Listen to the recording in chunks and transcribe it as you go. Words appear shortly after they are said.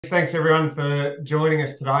Thanks everyone for joining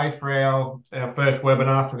us today for our first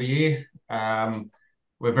webinar for the year.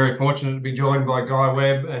 We're very fortunate to be joined by Guy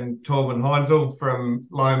Webb and Torben Heinzel from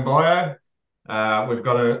Loam Bio. We've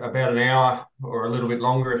got about an hour or a little bit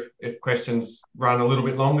longer if questions run a little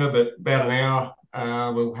bit longer, but about an hour.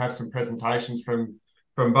 We'll have some presentations from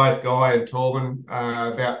both Guy and Torben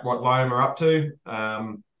about what Loam are up to.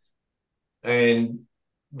 And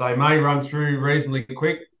they may run through reasonably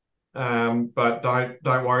quick. But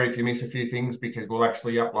don't worry if you miss a few things, because we'll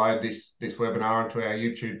actually upload this webinar onto our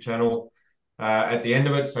YouTube channel at the end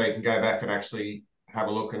of it, so you can go back and actually have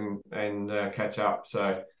a look and catch up.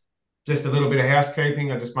 So just a little bit of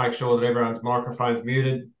housekeeping. I just make sure that everyone's microphone's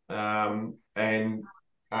muted, and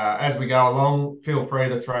as we go along, feel free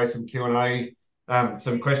to throw some Q&A,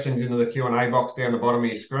 some questions into the Q&A box down the bottom of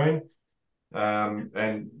your screen.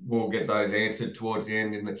 And we'll get those answered towards the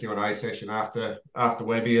end in the Q&A session after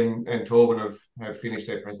Webby and Torben have finished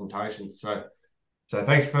their presentations. So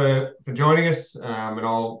thanks for joining us, and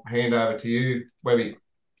I'll hand over to you, Webby.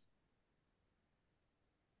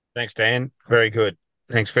 Thanks, Dan. Very good.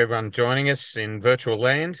 Thanks for everyone joining us in virtual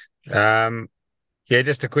land. Yeah,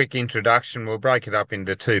 just a quick introduction. We'll break it up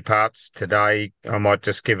into two parts today. I might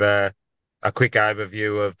just give a quick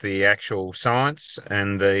overview of the actual science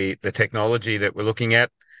and the technology that we're looking at,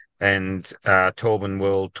 and Torben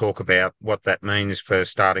will talk about what that means for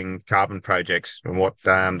starting carbon projects and what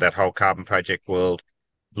that whole carbon project world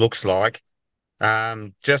looks like.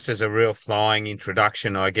 Just as a real flying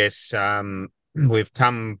introduction, I guess we've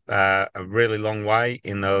come a really long way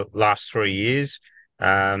in the last 3 years,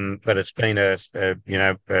 but it's been a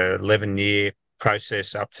 11-year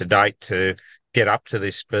process up to date to get up to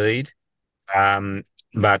this speed.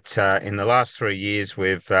 But in the last 3 years,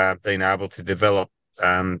 we've been able to develop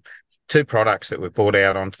two products that we've brought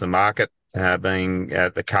out onto the market, being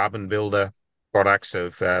the carbon builder products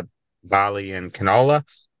of barley and canola,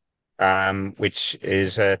 which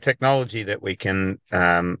is a technology that we can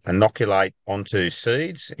inoculate onto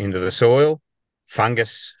seeds into the soil,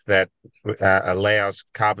 fungus that allows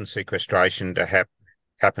carbon sequestration to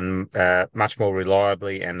happen much more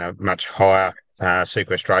reliably and a much higher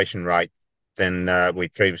sequestration rate than we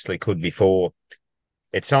previously could before.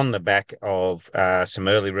 It's on the back of some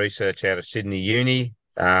early research out of Sydney Uni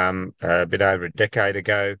a bit over a decade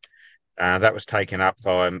ago. That was taken up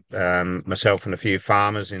by myself and a few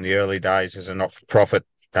farmers in the early days as a not-for-profit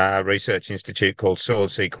research institute called Soil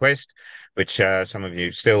Sequest, which some of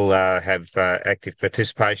you still have active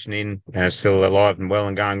participation in, still alive and well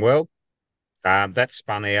and going well. That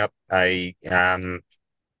spun out a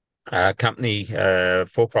company,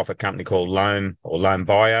 for-profit company called Loam, or Loam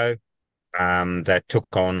Bio, that took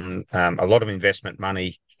on a lot of investment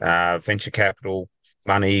money, venture capital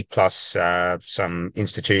money, plus some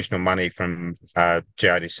institutional money from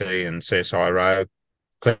GRDC and CSIRO.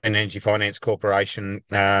 Clean Energy Finance Corporation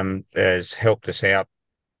has helped us out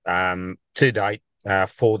to date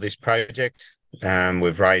for this project.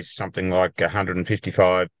 We've raised something like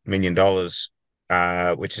 $155 million,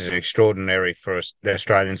 which is extraordinary for the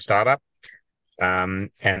Australian startup. And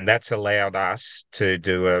that's allowed us to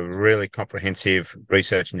do a really comprehensive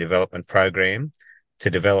research and development program to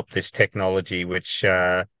develop this technology, which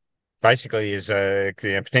basically is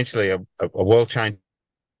potentially a world change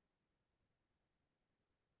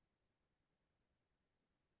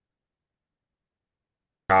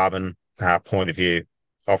carbon point of view,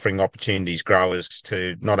 offering opportunities growers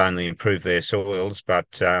to not only improve their soils,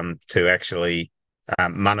 but to actually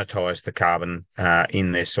monetize the carbon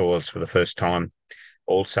in their soils for the first time.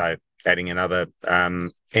 Also adding another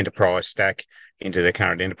enterprise stack into the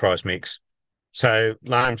current enterprise mix. So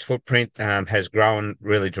Loam's footprint has grown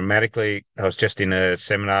really dramatically. I was just in a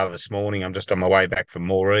seminar this morning. I'm just on my way back from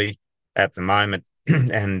Moree at the moment,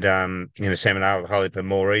 and in a seminar with Holyper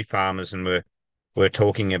Moree farmers, and we're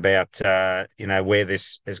talking about where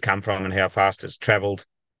this has come from and how fast it's travelled.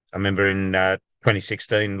 I remember in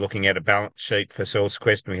 2016 looking at a balance sheet for Soil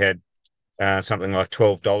Sequest, and we had something like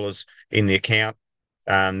 $12 in the account.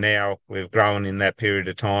 Now we've grown in that period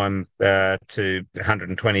of time to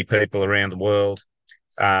 120 people around the world,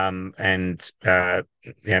 and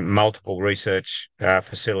multiple research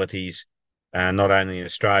facilities, not only in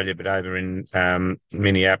Australia, but over in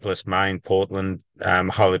Minneapolis, Maine, Portland,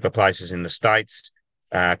 a whole heap of places in the States,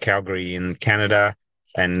 Calgary in Canada,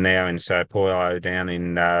 and now in Sao Paulo down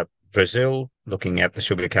in Brazil, looking at the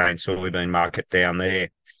sugarcane soybean market down there.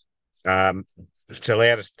 It's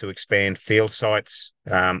allowed us to expand field sites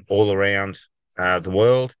all around the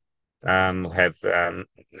world. We'll have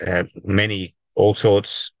many, all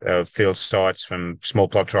sorts of field sites, from small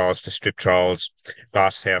plot trials to strip trials,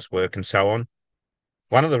 glasshouse work, and so on.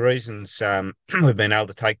 one of the reasons we've been able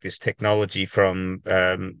to take this technology from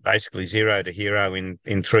basically zero to hero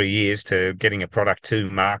in 3 years to getting a product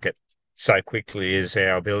to market so quickly is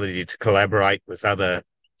our ability to collaborate with other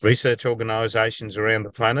research organisations around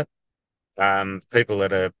the planet, people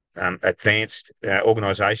that are advanced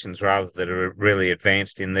organisations rather that are really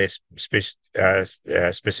advanced in their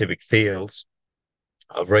specific fields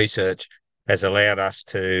of research has allowed us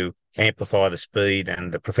to amplify the speed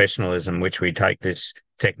and the professionalism which we take this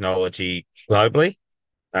technology globally.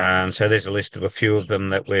 So there's a list of a few of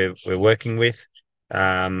them that we're working with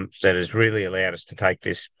that has really allowed us to take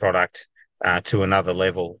this product to another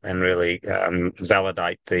level and really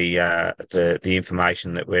validate the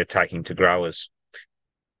information that we're taking to growers.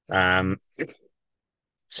 So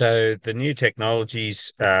the new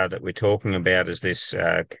technologies that we're talking about is this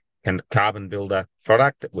carbon builder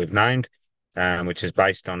product that we've named, which is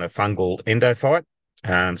based on a fungal endophyte.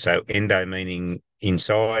 So endo meaning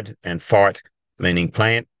inside and phyte meaning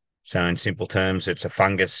plant. So in simple terms, it's a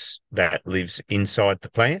fungus that lives inside the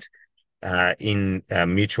plant in a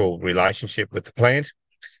mutual relationship with the plant.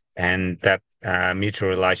 And that mutual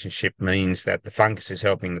relationship means that the fungus is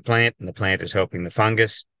helping the plant and the plant is helping the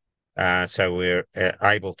fungus. So we're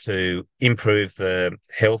able to improve the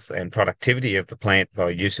health and productivity of the plant by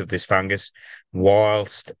use of this fungus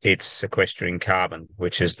whilst it's sequestering carbon,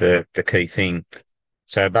 which is the key thing.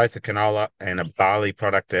 So both a canola and a barley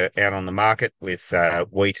product are out on the market with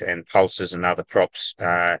wheat and pulses and other crops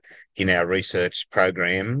in our research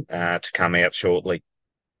program to come out shortly.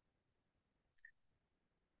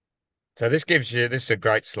 So this is a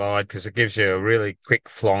great slide because it gives you a really quick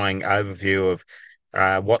flying overview of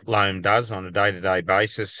what Loam does on a day-to-day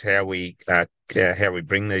basis, how we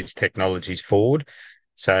bring these technologies forward.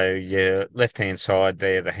 So your left-hand side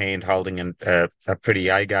there, the hand holding a pretty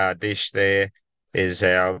agar dish there is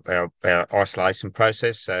our isolation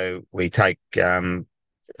process. So we take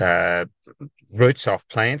roots off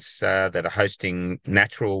plants that are hosting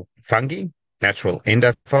natural fungi, natural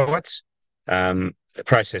endophytes. The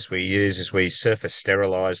process we use is we surface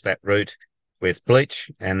sterilize that root with bleach,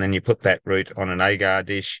 and then you put that root on an agar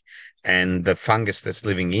dish, and the fungus that's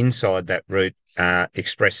living inside that root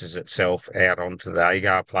expresses itself out onto the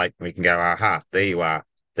agar plate. We can go, aha, there you are.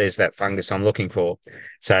 There's that fungus I'm looking for.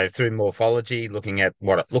 So through morphology, looking at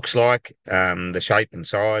what it looks like, the shape and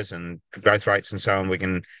size and growth rates and so on, we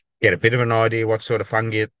can get a bit of an idea what sort of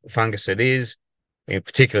fungus it is.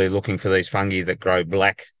 Particularly looking for these fungi that grow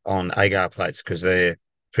black on agar plates because they're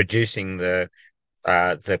producing the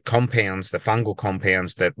compounds, the fungal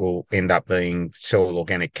compounds that will end up being soil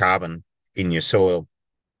organic carbon in your soil.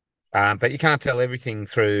 But you can't tell everything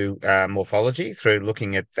through morphology, through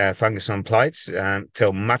looking at fungus on plates.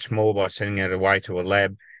 Tell much more by sending it away to a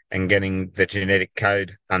lab and getting the genetic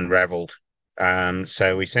code unraveled.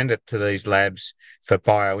 So we send it to these labs for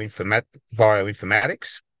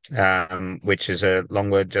bioinformatics, which is a long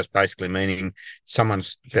word just basically meaning someone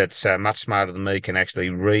that's much smarter than me can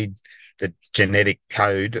actually read the genetic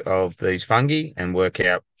code of these fungi and work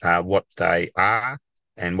out what they are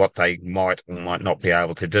and what they might or might not be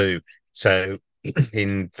able to do. So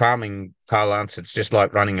in farming parlance, it's just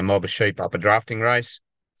like running a mob of sheep up a drafting race.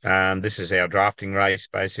 This is our drafting race,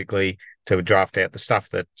 basically, to draft out the stuff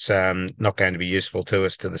that's not going to be useful to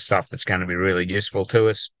us to the stuff that's going to be really useful to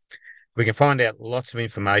us. We can find out lots of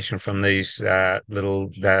information from these little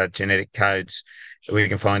genetic codes. We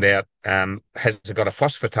can find out, has it got a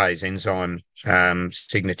phosphatase enzyme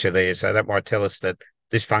signature there? So that might tell us that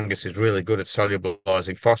this fungus is really good at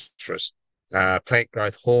solubilizing phosphorus. Plant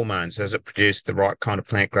growth hormones, does it produce the right kind of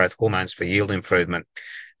plant growth hormones for yield improvement?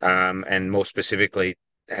 And more specifically,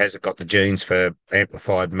 has it got the genes for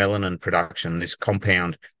amplified melanin production, this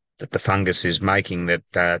compound that the fungus is making that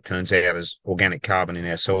turns out as organic carbon in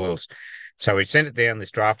our soils? So we sent it down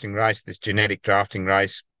this drafting race, this genetic drafting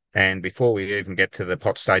race, and before we even get to the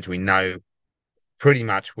pot stage, we know pretty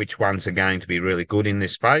much which ones are going to be really good in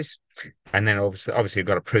this space. And then obviously you've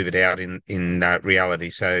got to prove it out in reality.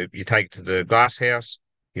 So you take it to the glass house,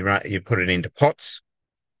 you put it into pots.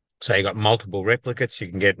 So you've got multiple replicates. You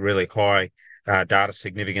can get really high data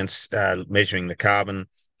significance measuring the carbon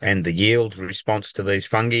and the yield response to these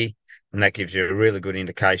fungi. And that gives you a really good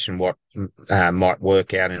indication what might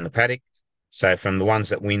work out in the paddock. So from the ones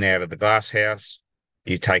that win out of the glass house,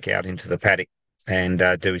 you take out into the paddock and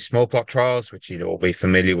do small plot trials, which you'd all be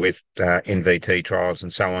familiar with, NVT trials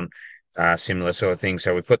and so on, similar sort of thing.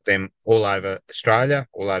 So we put them all over Australia,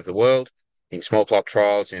 all over the world, in small plot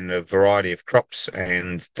trials in a variety of crops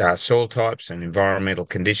and soil types and environmental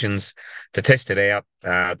conditions to test it out,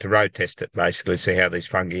 to road test it, basically see how these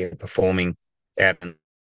fungi are performing out in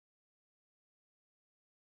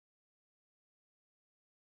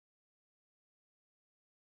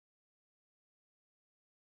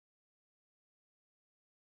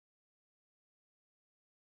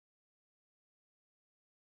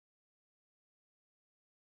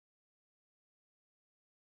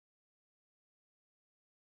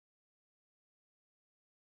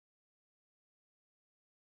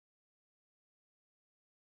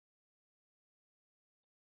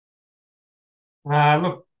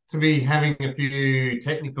Look, to be having a few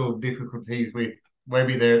technical difficulties with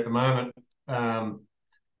Webby there at the moment. Um,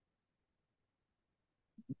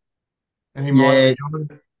 and he might Yeah,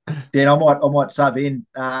 rejoin. Dan, I might sub in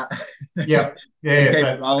Yep. and Yeah, keep it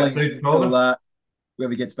that rolling suits until Colin.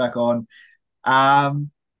 whoever gets back on.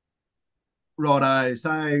 Um, Righto.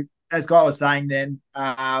 So as Guy was saying, then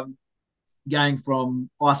going from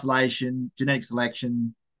isolation, genetic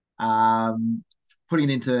selection, putting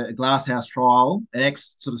it into a glasshouse trial, an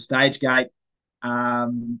next sort of stage gate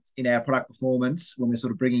in our product performance when we're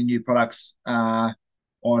sort of bringing new products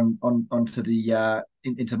onto the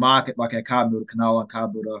into market, like our carbon builder canola and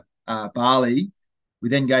carbon builder barley. We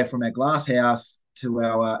then go from our glass house to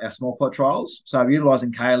our small plot trials. So we're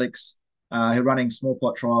utilising Calyx, who are running small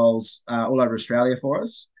plot trials all over Australia for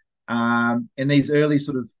us. And these early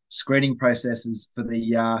sort of screening processes for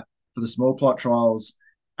the small plot trials,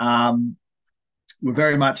 we're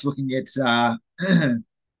very much looking at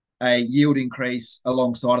a yield increase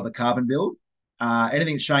alongside of the carbon build.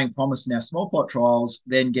 Anything that's showing promise in our small plot trials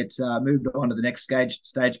then gets moved on to the next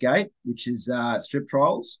stage gate, which is strip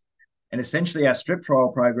trials. And essentially, our strip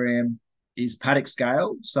trial program is paddock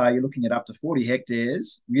scale. So you're looking at up to 40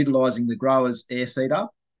 hectares, utilising the grower's air seeder.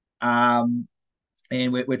 And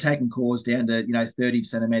we're taking cores down to 30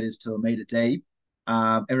 centimetres to a metre deep.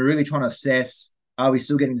 And we're really trying to assess, are we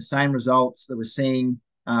still getting the same results that we're seeing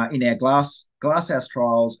in our glasshouse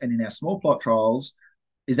trials and in our small plot trials?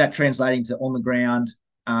 Is that translating to on the ground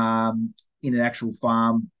in an actual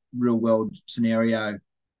farm real world scenario?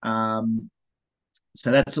 So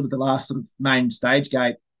that's sort of the last sort of main stage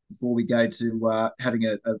gate before we go to having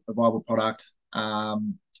a viable product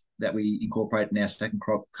that we incorporate in our second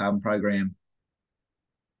crop carbon program.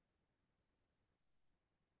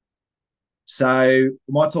 So I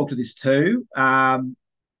might talk to this too. And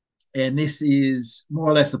this is more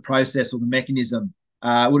or less the process or the mechanism.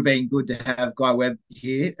 It would have been good to have Guy Webb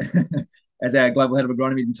here as our global head of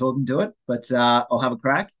agronomy and talking to it, but I'll have a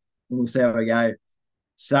crack and we'll see how we go.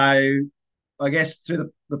 So I guess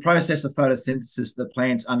through the process of photosynthesis the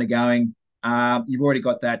plant's undergoing, you've already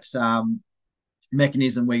got that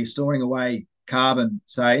mechanism where you're storing away carbon.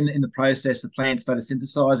 So in the process, the plant's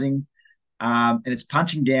photosynthesizing and it's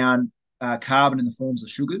punching down carbon in the forms of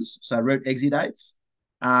sugars, so root exudates.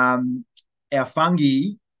 Our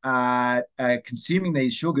fungi are consuming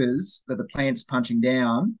these sugars that the plant's punching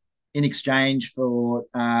down in exchange for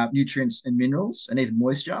nutrients and minerals and even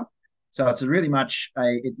moisture. So it really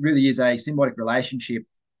is a symbiotic relationship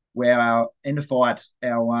where our endophyte,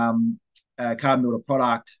 our carbon builder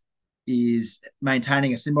product, is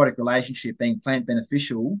maintaining a symbiotic relationship, being plant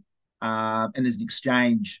beneficial, and there's an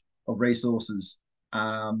exchange of resources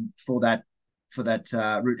for that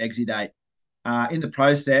root exudate. In the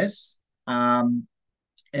process, our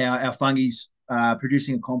fungi's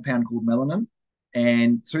producing a compound called melanin,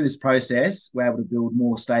 and through this process, we're able to build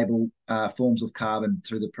more stable forms of carbon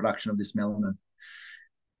through the production of this melanin.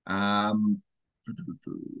 Go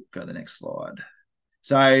to the next slide.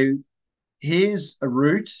 So here's a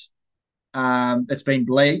root that's been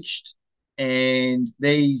bleached, and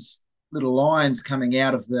these little lines coming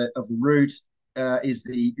out of the root is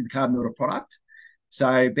the carbon builder product.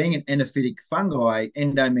 So being an endophytic fungi,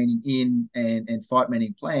 endo meaning in and phyte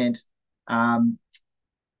meaning plant,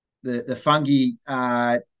 the fungi,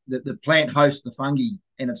 the plant hosts the fungi,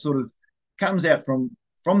 and it sort of comes out from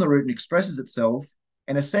the root and expresses itself,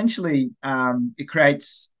 and essentially it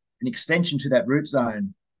creates an extension to that root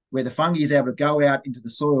zone where the fungi is able to go out into the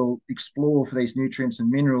soil, explore for these nutrients and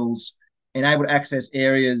minerals, and able to access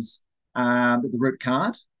areas that the root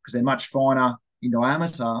can't because they're much finer in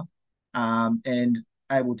diameter, and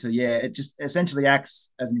able to, it just essentially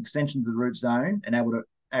acts as an extension of the root zone and able to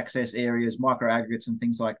access areas, microaggregates and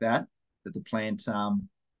things like that the plant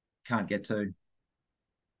can't get to.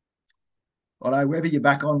 Righto, Webber, you're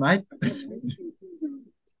back on, mate.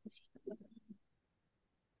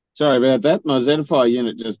 Sorry about that. My Zenify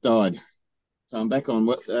unit just died. So I'm back on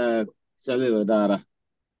cellular data.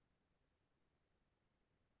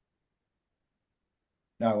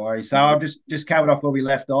 No worries. So I've just covered off where we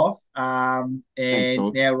left off. And Thanks,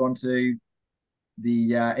 Paul. now we're on to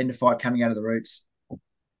the endophyte coming out of the roots.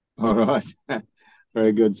 All right.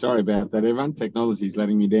 Very good. Sorry about that, everyone. Technology's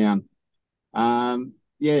letting me down.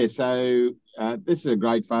 So this is a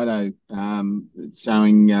great photo. It's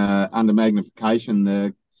showing under magnification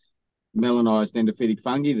the melanised endophytic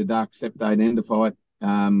fungi, the dark septate endophyte,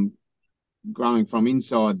 growing from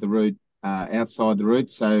inside the root, outside the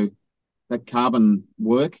root. So that carbon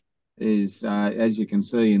work is, as you can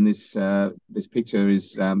see in this picture,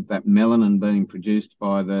 is that melanin being produced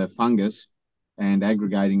by the fungus and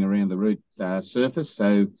aggregating around the root surface.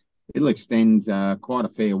 So it'll extend quite a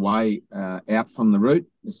fair way out from the root.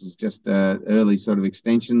 This is just early sort of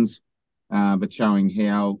extensions, but showing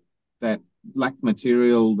how that black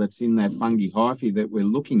material that's in that fungi hyphae that we're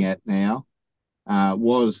looking at now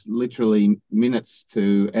was literally minutes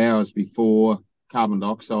to hours before carbon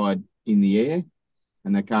dioxide in the air.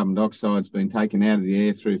 And that carbon dioxide's been taken out of the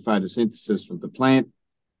air through photosynthesis of the plant,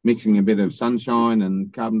 mixing a bit of sunshine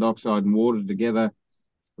and carbon dioxide and water together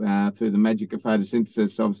through the magic of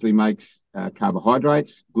photosynthesis, obviously makes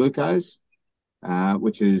carbohydrates, glucose,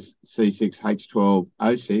 which is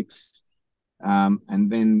C6H12O6. And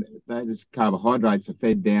then those carbohydrates are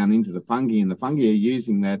fed down into the fungi, and the fungi are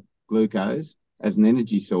using that glucose as an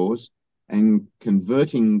energy source and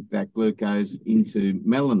converting that glucose into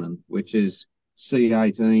melanin, which is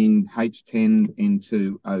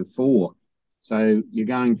C18H10N2O4. So you're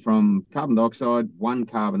going from carbon dioxide, 1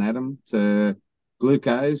 carbon atom, to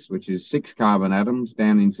glucose, which is 6 carbon atoms,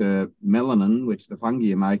 down into melanin, which the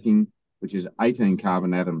fungi are making, which is 18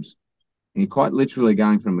 carbon atoms. And you're quite literally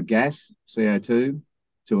going from a gas, CO2,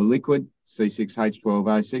 to a liquid,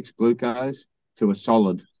 C6H12O6, glucose, to a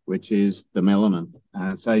solid, which is the melanin.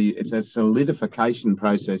 So it's a solidification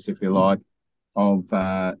process, if you like, of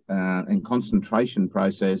and concentration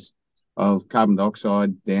process of carbon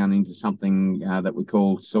dioxide down into something that we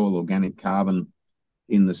call soil organic carbon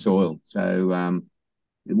in the soil. So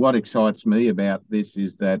what excites me about this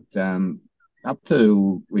is that up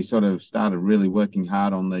to we sort of started really working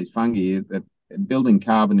hard on these fungi, that building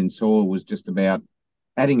carbon in soil was just about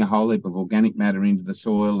adding a whole heap of organic matter into the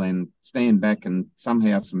soil and stand back and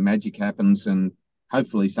somehow some magic happens and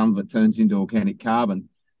hopefully some of it turns into organic carbon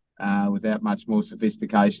without much more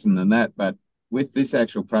sophistication than that. But with this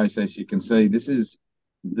actual process, you can see this is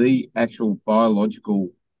the actual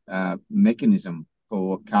biological mechanism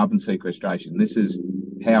for carbon sequestration. This is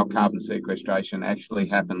how carbon sequestration actually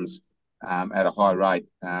happens at a high rate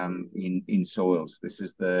in soils. This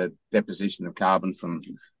is the deposition of carbon from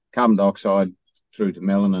carbon dioxide through to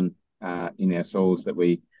melanin in our soils that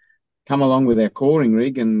we come along with our coring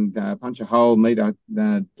rig and punch a hole, meter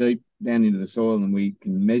deep down into the soil, and we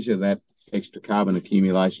can measure that extra carbon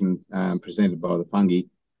accumulation presented by the fungi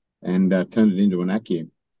and turn it into an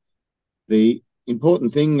vacuum. The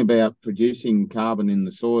important thing about producing carbon in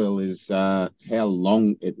the soil is how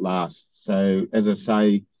long it lasts. So as I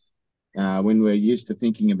say, when we're used to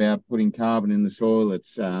thinking about putting carbon in the soil,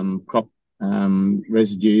 it's crop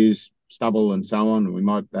residues, stubble and so on. We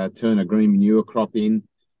might turn a green manure crop in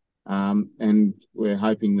and we're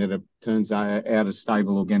hoping that it turns out a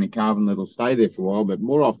stable organic carbon that'll stay there for a while. But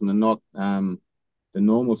more often than not, the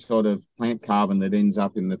normal sort of plant carbon that ends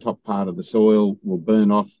up in the top part of the soil will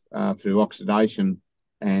burn off through oxidation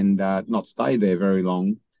and not stay there very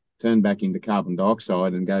long, turn back into carbon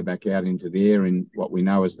dioxide and go back out into the air in what we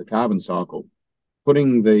know as the carbon cycle.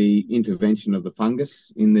 Putting the intervention of the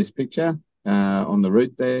fungus in this picture on the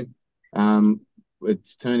root there,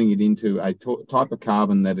 it's turning it into a type of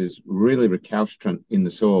carbon that is really recalcitrant in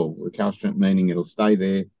the soil. Recalcitrant meaning it'll stay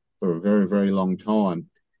there for a very, very long time.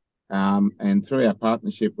 And through our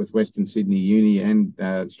partnership with Western Sydney Uni and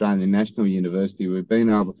Australian National University, we've been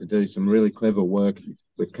able to do some really clever work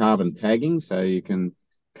with carbon tagging. So you can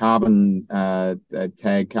carbon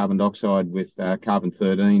tag carbon dioxide with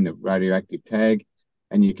carbon-13, a radioactive tag,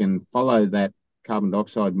 and you can follow that carbon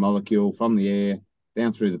dioxide molecule from the air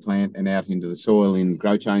down through the plant and out into the soil in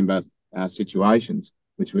grow chamber situations,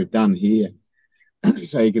 which we've done here.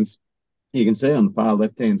 So you can see on the far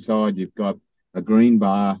left-hand side, you've got a green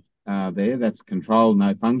bar there, that's controlled,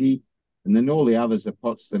 no fungi. And then all the others are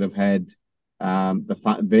pots that have had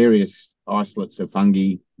the various isolates of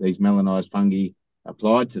fungi, these melanised fungi,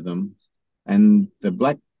 applied to them. And the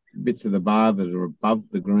black bits of the bar that are above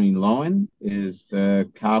the green line is the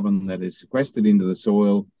carbon that is sequestered into the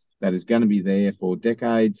soil that is going to be there for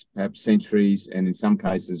decades, perhaps centuries, and in some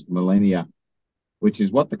cases millennia, which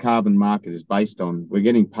is what the carbon market is based on. We're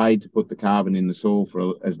getting paid to put the carbon in the soil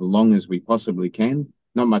for as long as we possibly can.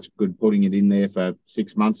 Not much good putting it in there for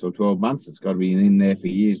 6 months or 12 months. It's got to be in there for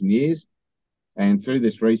years and years. And through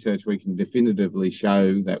this research, we can definitively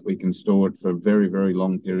show that we can store it for very, very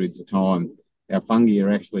long periods of time. Our fungi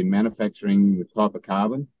are actually manufacturing the type of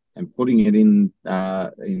carbon and putting it in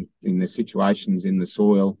the situations in the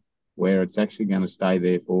soil where it's actually going to stay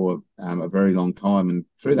there for a very long time. And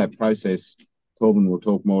through that process, Torben will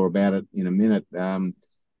talk more about it in a minute,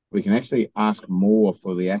 we can actually ask more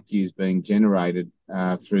for the ACCUs being generated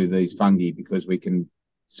through these fungi, because we can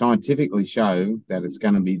scientifically show that it's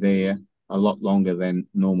going to be there a lot longer than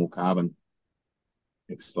normal carbon.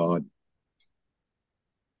 Next slide.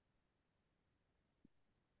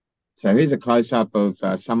 So here's a close-up of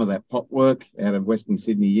some of that pot work out of Western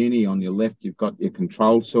Sydney Uni. On your left, you've got your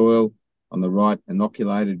controlled soil. On the right,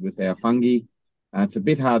 inoculated with our fungi. It's a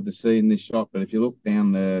bit hard to see in this shot, but if you look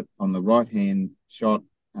down on the right-hand shot,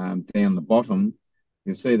 down the bottom,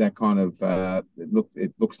 you'll see that kind of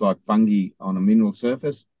it looks like fungi on a mineral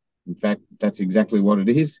surface. In fact, that's exactly what it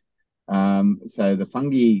is. So the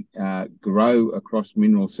fungi grow across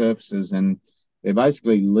mineral surfaces, and they're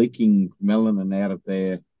basically leaking melanin out of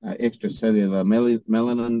their extracellular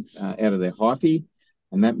melanin out of their hyphae,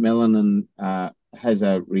 and that melanin has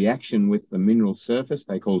a reaction with the mineral surface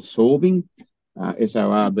they call sorbing,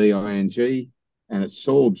 sorbing, and it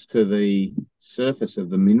sorbs to the surface of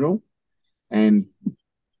the mineral and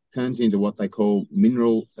turns into what they call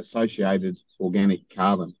mineral-associated organic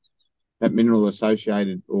carbon. That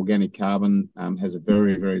mineral-associated organic carbon has a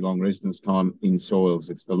very, very long residence time in soils.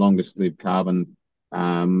 It's the longest-lived carbon,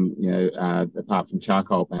 apart from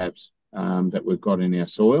charcoal, perhaps, that we've got in our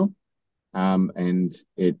soil. And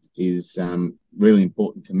it is really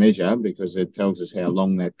important to measure because it tells us how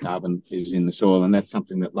long that carbon is in the soil. And that's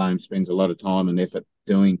something that Loam spends a lot of time and effort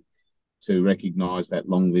doing, to recognise that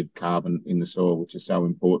long-lived carbon in the soil, which is so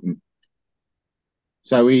important.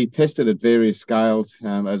 So we tested at various scales.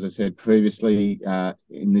 As I said previously,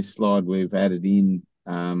 in this slide, we've added in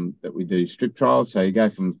that we do strip trials. So you go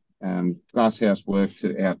from glasshouse work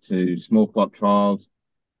out to small plot trials,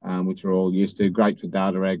 which we're all used to. Great for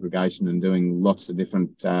data aggregation and doing lots of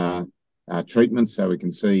different treatments, so we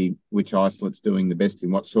can see which isolate's doing the best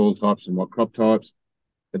in what soil types and what crop types.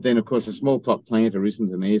 But then, of course, a small plot planter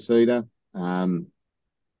isn't an air seeder.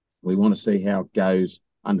 We want to see how it goes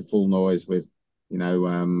under full noise with,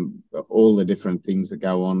 all the different things that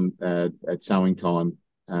go on at sowing time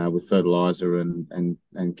with fertilizer and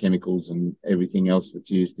chemicals and everything else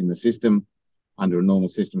that's used in the system under a normal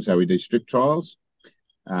system. So we do strip trials,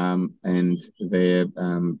 and they're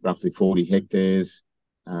roughly 40 hectares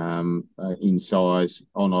in size,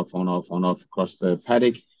 on off across the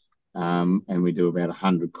paddock. And we do about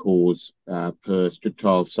 100 cores per strip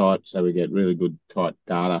tile site, so we get really good tight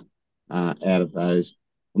data out of those.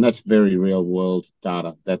 And that's very real world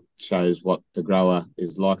data that shows what the grower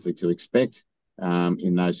is likely to expect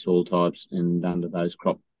in those soil types and under those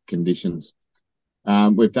crop conditions.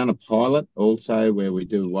 We've done a pilot also where we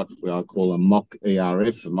do what I call a mock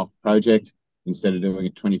ERF, a mock project. Instead of doing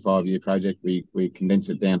a 25-year project, we condense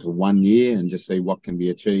it down to 1 year and just see what can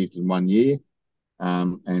be achieved in 1 year.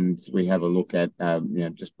 And we have a look at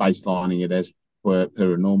just baselining it as per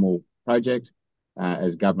a normal project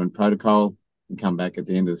as government protocol, and come back at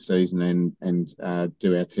the end of the season and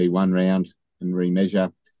do our T1 round and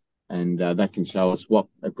remeasure. And that can show us what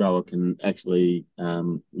a grower can actually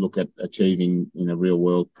look at achieving in a real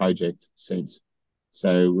world project sense.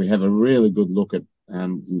 So we have a really good look at,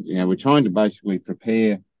 we're trying to basically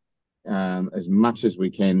prepare as much as we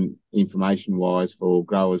can information wise for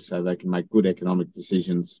growers so they can make good economic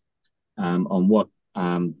decisions on what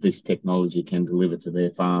this technology can deliver to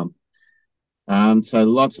their farm. So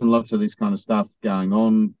lots and lots of this kind of stuff going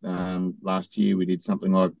on. Last year we did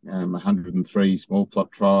something like 103 small plot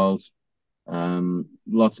trials,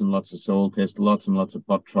 lots and lots of soil tests, lots and lots of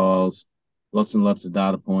plot trials, lots and lots of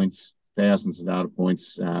data points, thousands of data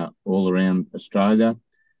points all around Australia.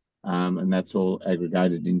 And that's all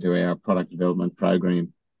aggregated into our product development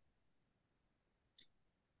program.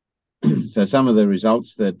 So some of the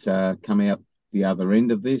results that come out the other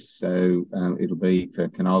end of this, so it'll be for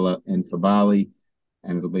canola and for barley,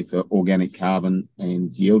 and it'll be for organic carbon and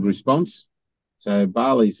yield response. So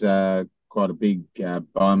barley's quite a big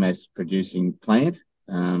biomass producing plant.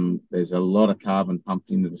 There's a lot of carbon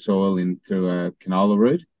pumped into the soil through a canola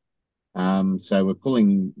root. So we're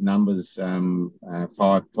pulling numbers,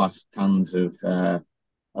 5+ tons of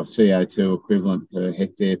CO2 equivalent per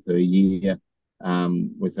hectare per year,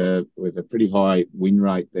 with a pretty high win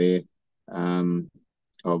rate there. We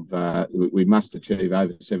must achieve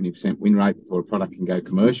over 70% win rate before a product can go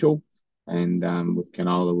commercial, and with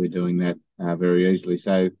canola we're doing that very easily.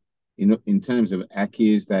 So in terms of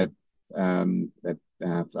ACCUs, that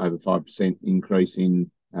over 5% increase in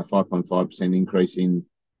 5.5% increase in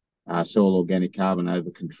soil organic carbon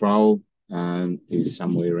over control is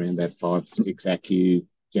somewhere around that 5 to 6 ACCU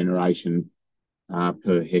generation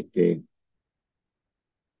per hectare.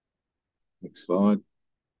 Next slide.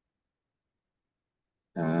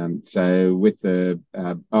 So with the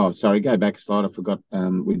go back a slide. I forgot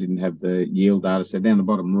we didn't have the yield data. So down the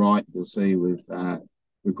bottom right, you'll see we've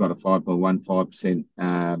got a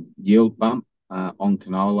 5.15% yield bump on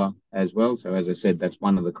canola as well. So as I said, that's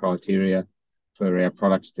one of the criteria for our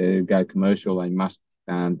products to go commercial. They must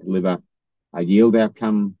deliver a yield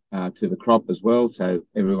outcome to the crop as well. So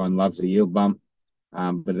everyone loves a yield bump,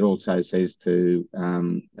 but it also says to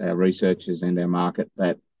our researchers and our market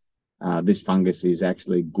that this fungus is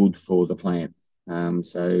actually good for the plant.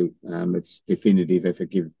 So it's definitive if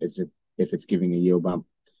it's giving a yield bump.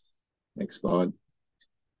 Next slide.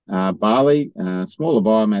 Barley, smaller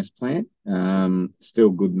biomass plant, still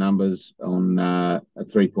good numbers on a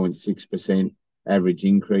 3.6% average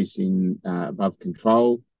increase in above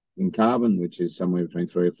control in carbon, which is somewhere between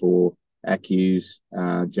 3 or 4 ACCUs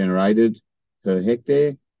generated per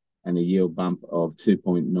hectare, and a yield bump of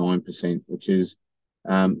 2.9%, which is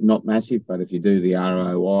not massive, but if you do the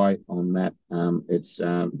ROI on that, it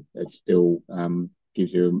still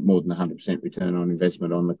gives you more than 100% return on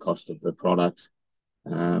investment on the cost of the product,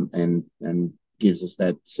 and gives us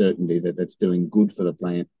that certainty that that's doing good for the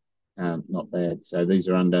plant, not bad. So these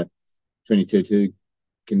are under 22.2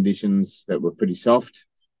 conditions that were pretty soft,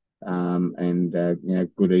 and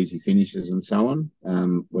good easy finishes and so on.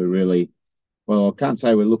 We're really, well, I can't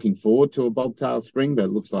say we're looking forward to a bobtail spring, but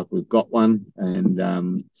it looks like we've got one.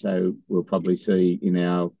 And so we'll probably see in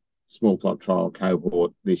our small plot trial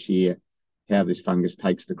cohort this year how this fungus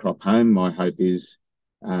takes the crop home. My hope is,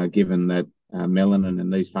 given that melanin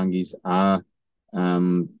and these fungi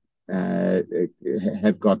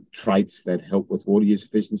have got traits that help with water use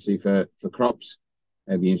efficiency for crops,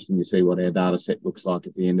 it'd be interesting to see what our data set looks like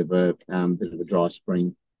at the end of a bit of a dry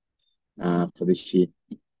spring for this year.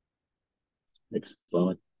 Next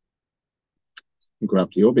slide. I think we're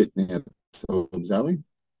up to your bit now, Zoe.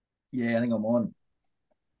 Yeah, I think I'm on.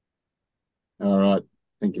 All right.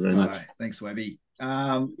 Thank you very much. Right. Thanks, Webby.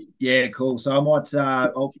 Yeah, cool. So I might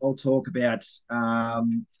I'll talk about our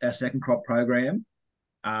second crop program,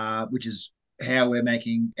 which is how we're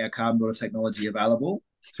making our carbon border technology available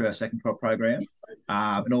through our second crop program,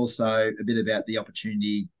 and also a bit about the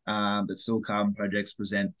opportunity that soil carbon projects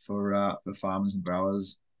present for farmers and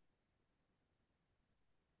growers.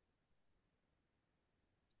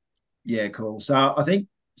 Yeah, cool. So I think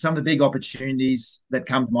some of the big opportunities that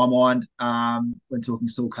come to my mind when talking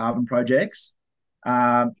soil carbon projects,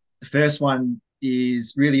 the first one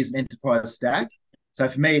is really as an enterprise stack. So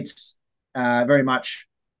for me, it's very much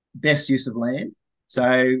best use of land.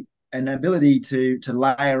 So an ability to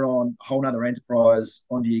layer on a whole other enterprise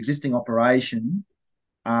onto your existing operation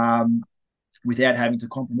without having to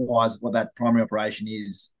compromise what that primary operation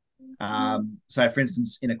is. So for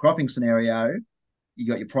instance, in a cropping scenario, you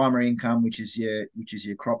got your primary income, which is your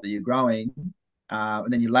crop that you're growing,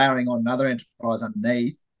 and then you're layering on another enterprise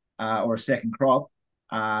underneath, or a second crop,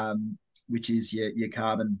 which is your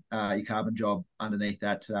carbon job underneath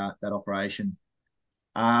that operation.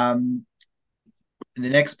 And the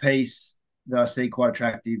next piece that I see quite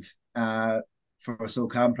attractive for a soil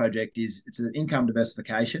carbon project is it's an income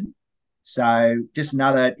diversification. So just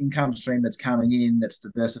another income stream that's coming in that's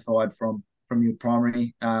diversified from your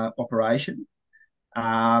primary operation.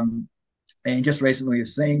 And just recently we've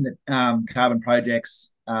seen that carbon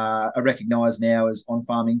projects are recognised now as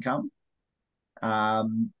on-farm income.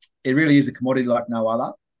 It really is a commodity like no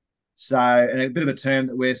other. So, and a bit of a term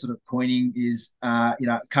that we're sort of coining is,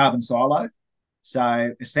 carbon silo.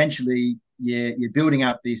 So essentially, you're building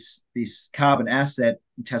up this carbon asset,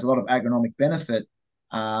 which has a lot of agronomic benefit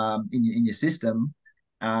in your system.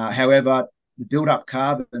 However, the build-up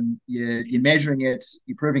carbon, you're measuring it,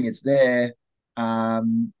 you're proving it's there.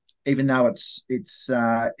 Even though it's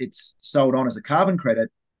sold on as a carbon credit,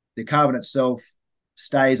 the carbon itself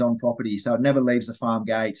stays on property, so it never leaves the farm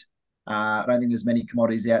gate. I don't think there's many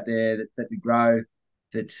commodities out there that we grow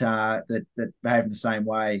that behave in the same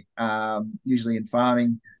way. Usually in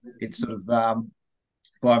farming, it's sort of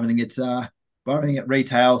buy everything at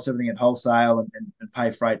retail, sell everything at wholesale, and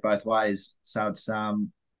pay freight both ways. So it's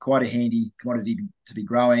quite a handy commodity to be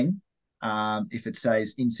growing if it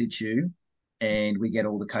stays in situ, and we get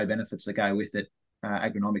all the co-benefits that go with it,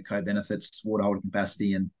 agronomic co-benefits, water holding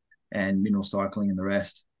capacity, and mineral cycling and the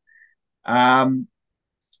rest.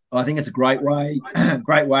 I think it's a great way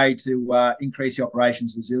to increase your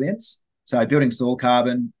operations resilience. So building soil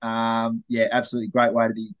carbon, absolutely great way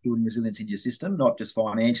to be building resilience in your system, not just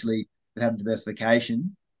financially with having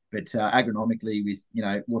diversification, but agronomically with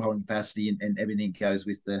water holding capacity and everything goes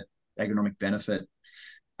with the agronomic benefit.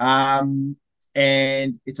 And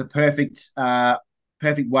it's a perfect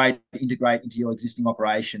way to integrate into your existing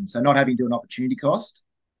operation. So not having to do an opportunity cost.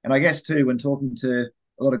 And I guess too, when talking to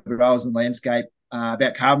a lot of growers in the landscape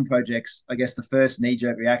about carbon projects, I guess the first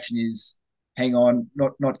knee-jerk reaction is, hang on,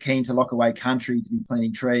 not keen to lock away country to be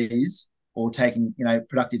planting trees or taking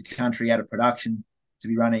productive country out of production to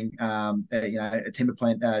be running a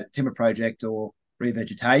timber project or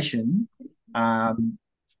revegetation.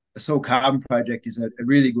 the soil carbon project is a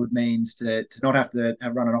really good means to not have to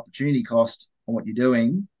run an opportunity cost on what you're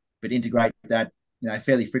doing, but integrate that,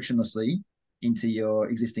 fairly frictionlessly into your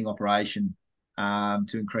existing operation, to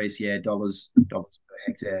increase dollars per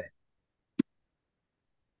hectare.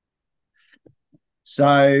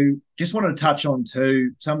 So just wanted to touch on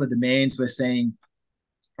too some of the demands we're seeing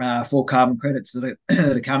for carbon credits that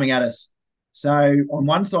are coming at us. So on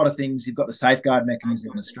one side of things, you've got the safeguard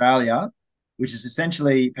mechanism in Australia, which is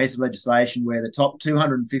essentially a piece of legislation where the top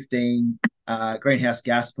 215 greenhouse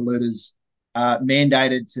gas polluters are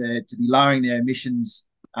mandated to be lowering their emissions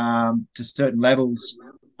to certain levels,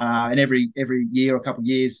 and every year or a couple of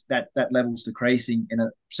years that level's decreasing. In a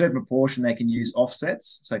certain proportion, they can use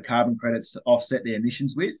offsets, so carbon credits to offset their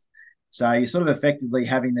emissions with. So you're sort of effectively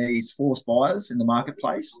having these forced buyers in the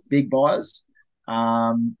marketplace, big buyers.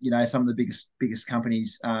 Some of the biggest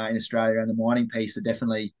companies in Australia and the mining piece are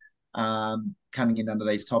definitely coming in under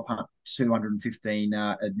these top 215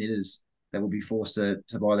 emitters that will be forced to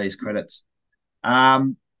buy these credits.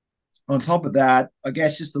 On top of that, I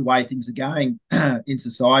guess just the way things are going in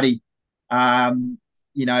society,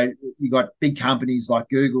 you've got big companies like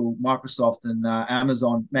Google, Microsoft, and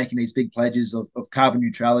Amazon making these big pledges of carbon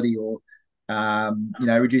neutrality or,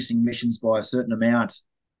 reducing emissions by a certain amount.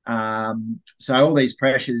 So all these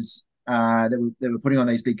pressures that we're putting on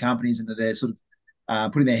these big companies and that they're sort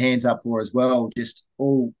of putting their hands up for as well, just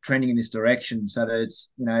all trending in this direction. So there's,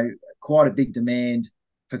 quite a big demand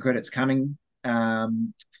for credits coming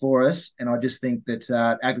for us. And I just think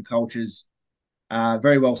that agriculture's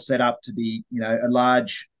very well set up to be, a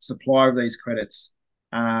large supplier of these credits.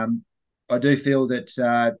 I do feel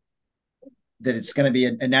that it's going to be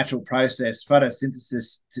a natural process.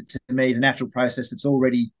 Photosynthesis, to me, is a natural process. It's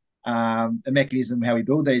already a mechanism how we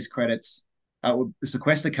build these credits, would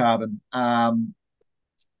sequester carbon.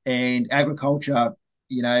 And agriculture,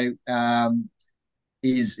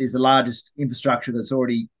 is the largest infrastructure that's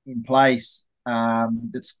already in place.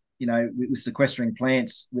 That's with sequestering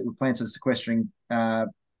plants, plants are sequestering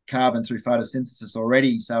carbon through photosynthesis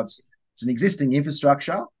already. So it's an existing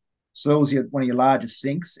infrastructure. Soil's one of your largest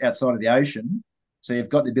sinks outside of the ocean. So you've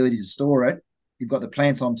got the ability to store it. You've got the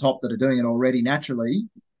plants on top that are doing it already naturally,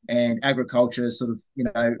 and agriculture sort of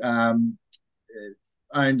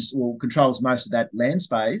owns or controls most of that land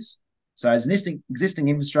space. So as an existing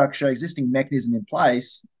infrastructure, existing mechanism in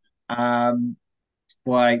place,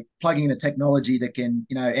 by plugging in a technology that can,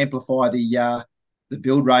 amplify the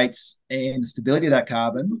build rates and the stability of that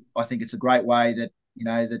carbon, I think it's a great way that,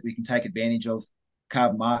 that we can take advantage of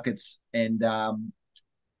carbon markets and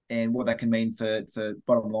what that can mean for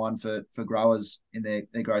bottom line for growers in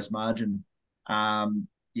their gross margin. I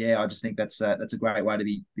just think that's a great way to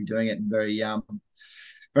be doing it, and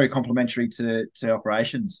very complementary to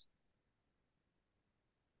operations.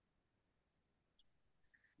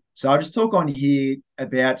 So I'll just talk on here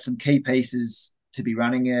about some key pieces to be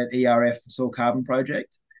running an ERF soil carbon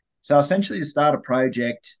project. So essentially, to start a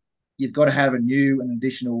project, you've got to have a new and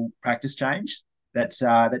additional practice change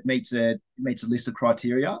that meets a list of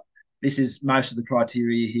criteria. This is most of the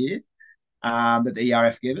criteria here that the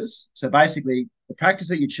ERF gives us. So basically, the practice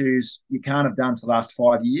that you choose, you can't have done for the last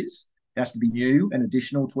 5 years. It has to be new and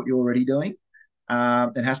additional to what you're already doing.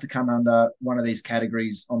 It has to come under one of these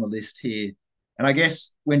categories on the list here. And I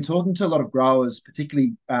guess when talking to a lot of growers,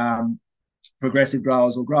 particularly progressive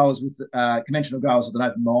growers or growers with conventional growers with an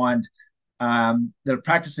open mind, that are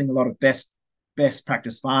practicing a lot of best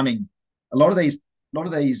practice farming, a lot of these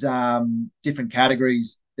different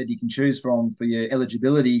categories that you can choose from for your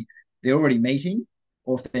eligibility, they're already meeting,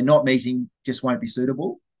 or if they're not meeting, just won't be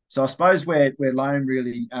suitable. So I suppose where Loam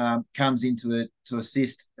really comes into it to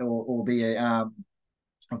assist or be of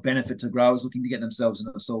benefit to growers looking to get themselves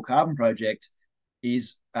into a soil carbon project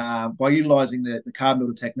is by utilising the carbon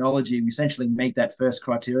builder technology, we essentially meet that first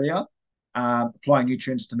criteria, applying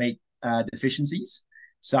nutrients to meet deficiencies.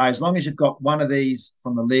 So as long as you've got one of these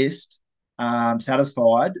from the list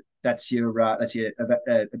satisfied, that's your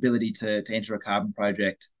ability to enter a carbon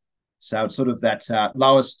project. So it's sort of that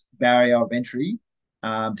lowest barrier of entry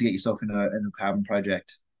to get yourself in a carbon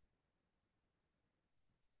project.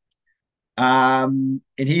 And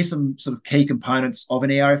here's some sort of key components of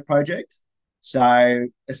an ERF project. So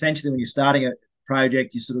essentially, when you're starting a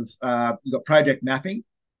project, you sort of you've got project mapping,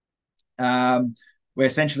 where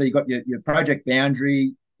essentially you've got your project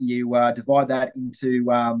boundary. You divide that into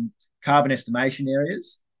carbon estimation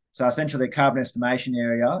areas. So essentially, the carbon estimation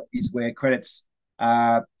area is where credits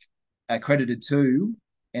are accredited to,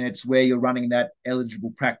 and it's where you're running that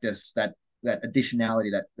eligible practice, that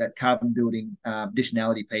additionality, that carbon building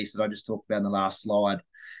additionality piece that I just talked about in the last slide.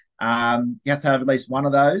 You have to have at least one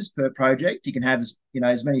of those per project. You can have as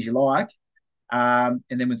many as you like. And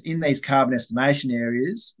then within these carbon estimation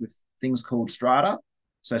areas, with things called strata.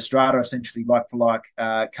 So strata are essentially like for like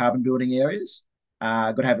carbon building areas.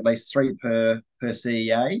 Got to have at least 3 per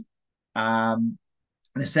CEA. And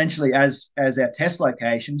essentially, as our test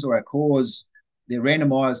locations or our cores, they're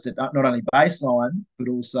randomised at not only baseline, but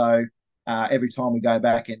also every time we go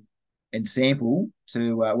back and sample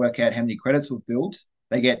to work out how many credits we've built,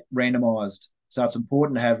 they get randomised. So it's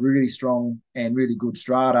important to have really strong and really good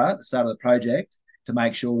strata at the start of the project to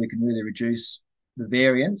make sure we can really reduce the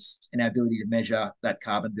variance in our ability to measure that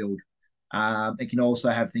carbon build. It can also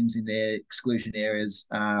have things in their exclusion areas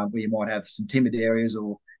where you might have some timid areas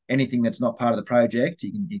or anything that's not part of the project.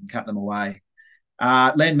 You can cut them away.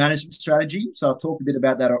 Land management strategy. So I've talked a bit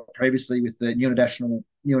about that previously with the new and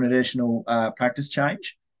additional practice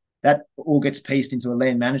change. That all gets pieced into a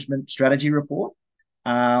land management strategy report.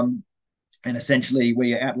 And essentially,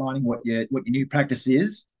 we are outlining what your new practice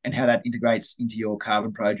is and how that integrates into your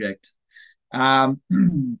carbon project.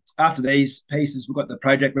 After these pieces, we've got the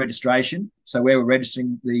project registration. So where we're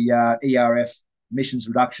registering the ERF Emissions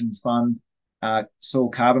Reduction Fund soil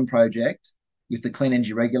carbon project with the Clean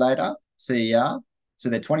Energy Regulator, CER. So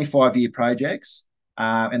they're 25-year projects,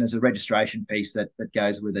 and there's a registration piece that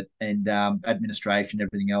goes with it, and administration,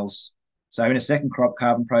 everything else. So in a second crop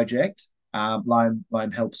carbon project, Loam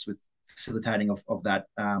helps with facilitating of that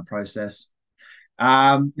process.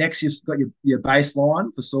 Next, you've got your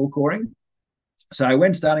baseline for soil coring. So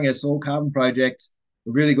when starting a soil carbon project,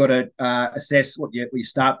 we've really got to assess what your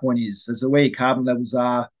start point is. So where your carbon levels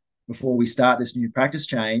are before we start this new practice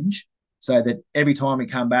change, so that every time we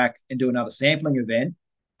come back and do another sampling event,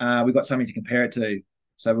 we've got something to compare it to.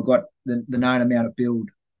 So we've got the known amount of build.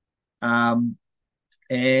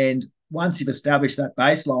 And once you've established that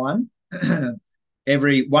baseline,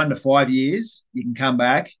 every 1 to 5 years, you can come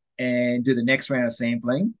back and do the next round of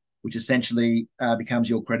sampling, which essentially becomes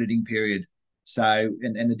your crediting period. So,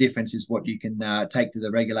 and the difference is what you can take to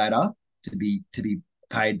the regulator to be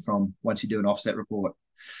paid from once you do an offset report.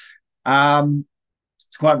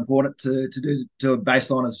 It's quite important to do a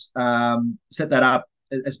baseline, set that up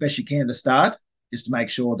as best you can to start, just to make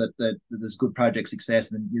sure that there's good project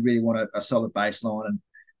success, and you really want a solid baseline. And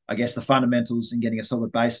I guess the fundamentals in getting a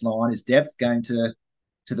solid baseline is depth, going to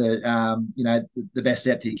the the best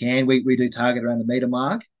depth you can. We do target around the meter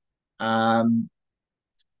mark.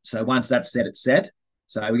 So once that's set, it's set.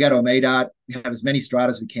 So we go to a meter, we have as many strata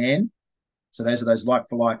as we can. So those are those like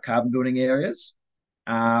for like carbon building areas.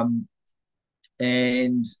 And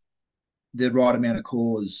the right amount of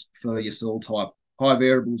cores for your soil type. Highly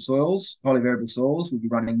variable soils will be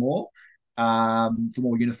running more. For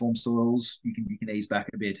more uniform soils, you can ease back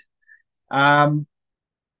a bit.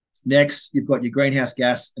 Next, you've got your greenhouse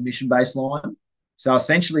gas emission baseline. So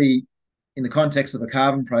essentially, in the context of a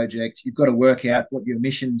carbon project, you've got to work out what your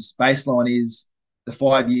emissions baseline is the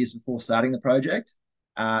 5 years before starting the project,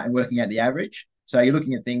 and working out the average. So you're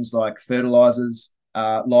looking at things like fertilizers,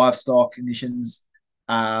 livestock emissions,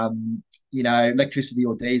 electricity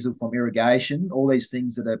or diesel from irrigation, all these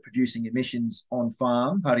things that are producing emissions on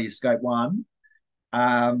farm, part of your scope 1,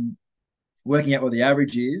 working out what the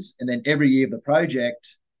average is. And then every year of the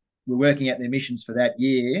project, we're working out the emissions for that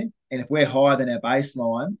year. And if we're higher than our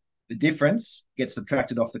baseline, the difference gets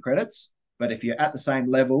subtracted off the credits. But if you're at the same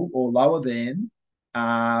level or lower than,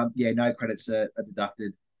 no credits are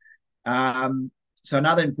deducted. So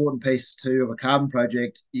another important piece too of a carbon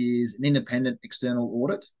project is an independent external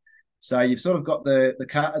audit. So you've sort of got the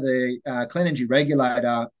Clean Energy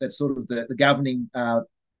Regulator, that's sort of the governing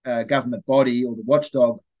government body or the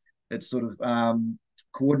watchdog that's sort of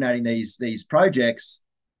coordinating these projects.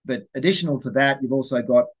 But additional to that, you've also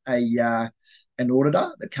got an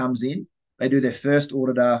auditor that comes in. They do their first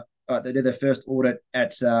audit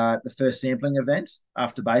at the first sampling event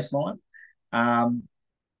after baseline. And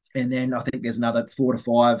then I think there's another 4 to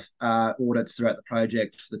 5 audits throughout the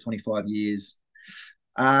project for the 25 years.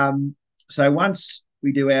 So once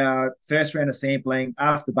we do our first round of sampling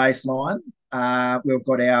after baseline, we've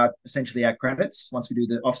got essentially our credits. Once we do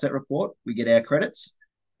the offset report, we get our credits.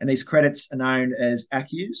 And these credits are known as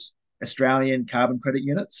ACUs, Australian Carbon Credit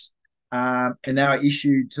Units. And they are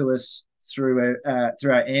issued to us through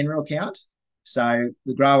our annual account. So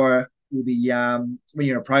the grower will be, when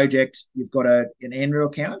you're in a project, you've got an annual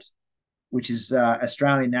account, which is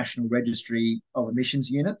Australian National Registry of Emissions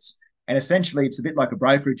Units. And essentially, it's a bit like a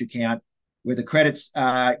brokerage account where the credits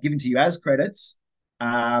are given to you as credits.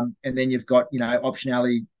 And then you've got,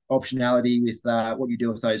 optionality with what you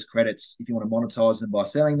do with those credits. If you want to monetize them by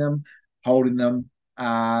selling them, holding them,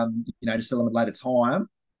 to sell them at a later time,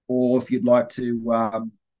 or if you'd like to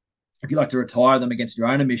retire them against your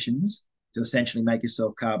own emissions to essentially make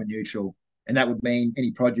yourself carbon neutral. And that would mean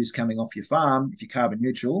any produce coming off your farm, if you're carbon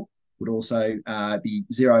neutral, would also be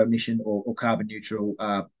zero emission or carbon neutral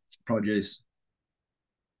produce.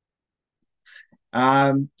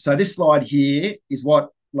 So this slide here is what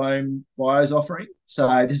Loam Bio is offering.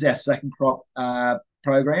 So this is our second crop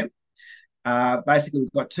program. Basically,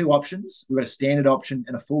 we've got two options. We've got a standard option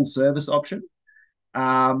and a full service option.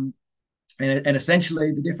 And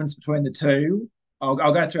essentially the difference between the two, I'll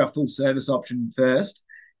go through our full service option first.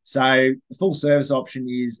 So the full service option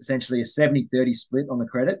is essentially a 70-30 split on the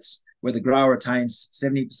credits, where the grower retains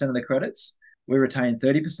 70% of the credits. We retain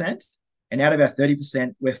 30%. And out of our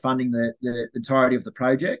 30%, we're funding the entirety of the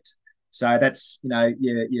project. So that's,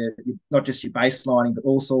 you're not just your baselining, but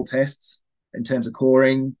all soil tests in terms of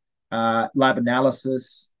coring, lab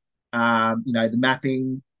analysis, the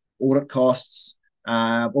mapping, audit costs,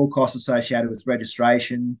 all costs associated with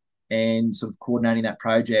registration and sort of coordinating that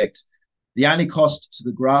project. The only cost to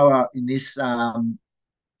the grower in this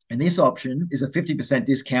option is a 50%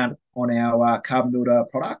 discount on our carbon builder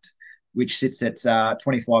product, which sits at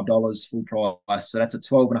 $25 full price. So that's a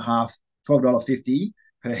 $12.50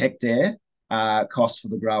 per hectare cost for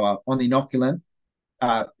the grower. On the inoculant,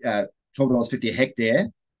 $12.50 a hectare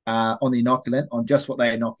on the inoculant on just what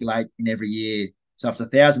they inoculate in every year. So if it's a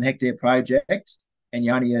 1,000 hectare project and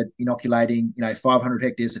you're only inoculating, 500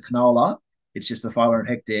 hectares of canola, it's just the 500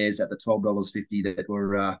 hectares at the $12.50 that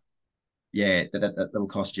we're, that will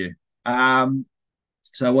cost you.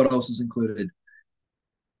 So what else is included?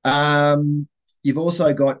 You've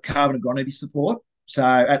also got carbon agronomy support. So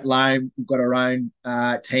at Loam, we've got our own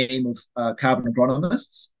team of carbon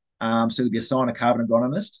agronomists. So you'll be assigned a carbon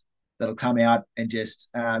agronomist that'll come out and just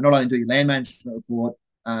not only do your land management report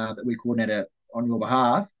that we coordinate on your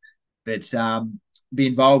behalf, but be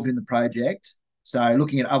involved in the project. So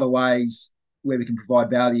looking at other ways where we can provide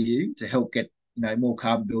value to help get more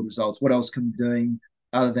carbon build results. What else can we be doing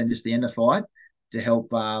other than just the endophyte to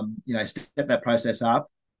help step that process up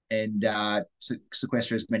and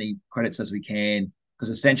sequester as many credits as we can? Because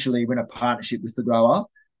essentially we're in a partnership with the grower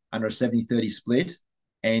under a 70-30 split,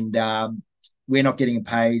 and we're not getting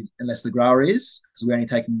paid unless the grower is, because we're only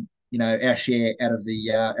taking our share out of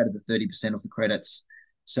the 30% of the credits.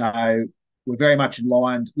 So we're very much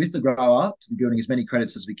aligned with the grower to be building as many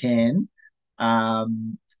credits as we can.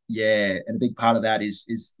 And a big part of that is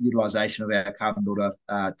the utilisation of our carbon builder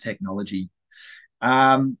technology.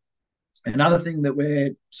 Another thing that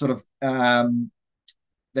we're sort of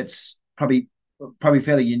that's probably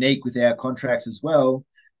fairly unique with our contracts as well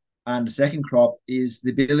under second crop is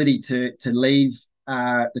the ability to leave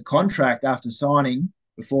the contract after signing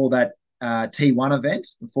before that T1 event,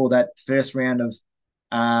 before that first round of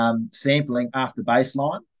sampling after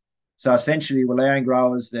baseline. So essentially, we're allowing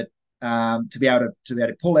growers that to be able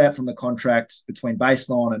to pull out from the contract between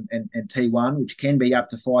baseline and T1, which can be up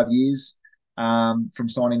to 5 years from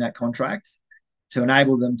signing that contract, to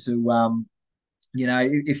enable them to,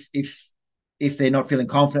 if they're not feeling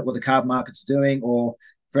confident what the carbon market's doing, or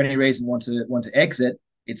for any reason want to exit,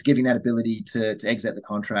 it's giving that ability to exit the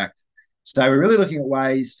contract. So we're really looking at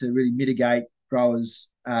ways to really mitigate growers'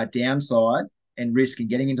 downside and risk in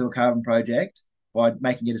getting into a carbon project by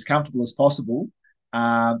making it as comfortable as possible,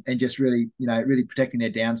 and just really protecting their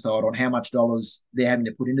downside on how much dollars they're having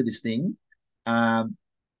to put into this thing.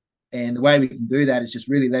 And the way we can do that is just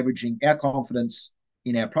really leveraging our confidence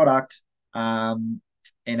in our product and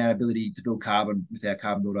our ability to build carbon with our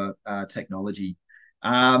carbon builder technology.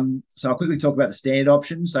 So I'll quickly talk about the standard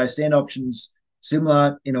option. So standard option's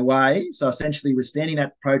similar in a way. So essentially we're standing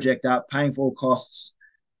that project up, paying for all costs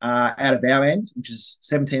out of our end, which is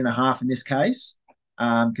 17.5 in this case,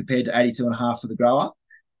 compared to 82.5 for the grower.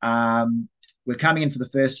 We're coming in for the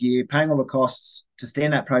first year, paying all the costs to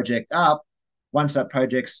stand that project up. Once that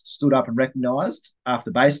project's stood up and recognised after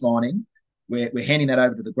baselining, we're handing that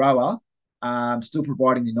over to the grower, still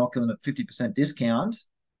providing the inoculant at 50% discount,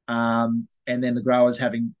 and then the growers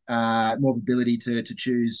having more of ability to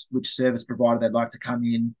choose which service provider they'd like to come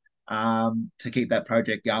in to keep that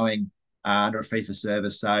project going under a fee for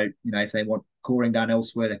service. So, if they want coring done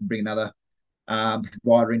elsewhere, they can bring another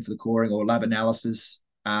provider in for the coring or lab analysis,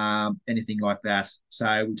 anything like that.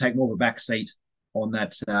 So we'll take more of a back seat on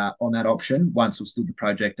that option once we've stood the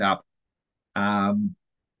project up. Go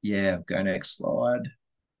next slide.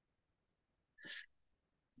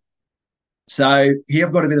 So here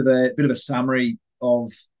I've got a bit of a summary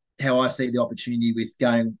of how I see the opportunity with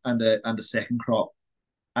going under second crop.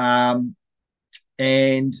 And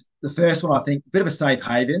the first one, I think, a bit of a safe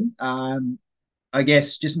haven. I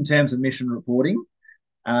guess just in terms of mission reporting.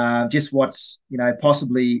 just what's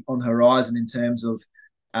possibly on the horizon in terms of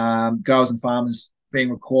growers and farmers being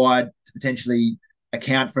required to potentially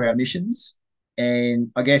account for our emissions. And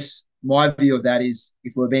I guess my view of that is,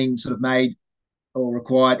 if we're being sort of made or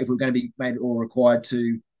required, if we're going to be made or required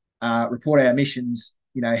to report our emissions,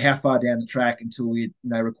 how far down the track until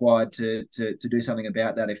we're required to do something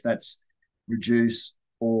about that, if that's reduce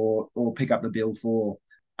or pick up the bill for.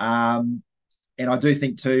 And I do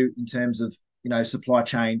think too, in terms of supply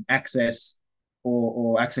chain access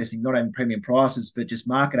or accessing not only premium prices but just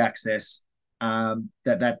market access,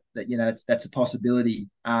 that's a possibility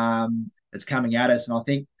that's coming at us. And I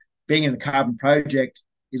think being in the carbon project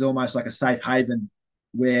is almost like a safe haven,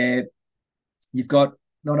 where you've got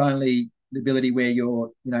not only the ability where you're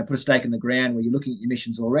put a stake in the ground where you're looking at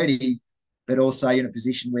emissions already, but also you're in a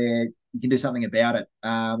position where you can do something about it.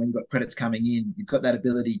 When you've got credits coming in, you've got that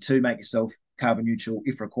ability to make yourself carbon neutral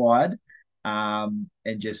if required, and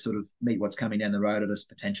just sort of meet what's coming down the road at us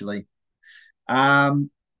potentially.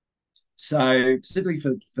 So specifically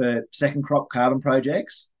for second crop carbon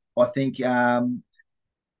projects, I think the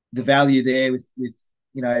value there with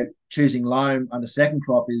choosing loam under second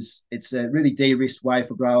crop is it's a really de-risked way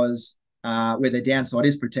for growers where their downside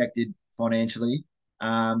is protected financially,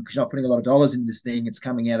 because you're not putting a lot of dollars in this thing. It's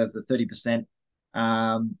coming out of the 30%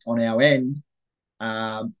 on our end.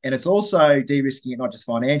 And it's also de-risking it not just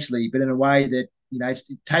financially, but in a way that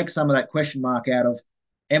it takes some of that question mark out of,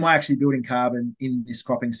 am I actually building carbon in this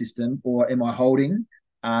cropping system, or am I holding?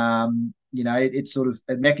 It's sort of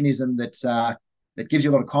a mechanism that gives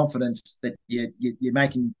you a lot of confidence that you're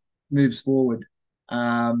making moves forward.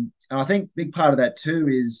 And I think a big part of that too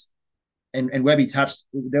is, and Webby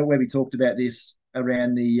talked about this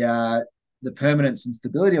around the permanence and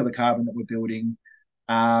stability of the carbon that we're building.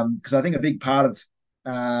 Because I think a big part of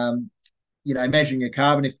measuring your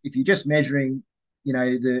carbon, if you're just measuring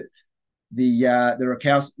the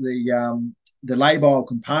labile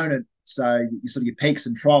component, so sort of your peaks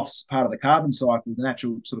and troughs part of the carbon cycle, the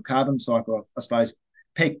natural sort of carbon cycle, I suppose,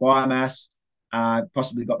 peak biomass,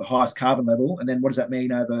 possibly got the highest carbon level, and then what does that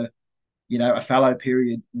mean over a fallow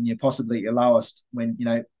period when you're possibly at your lowest, when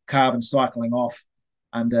carbon cycling off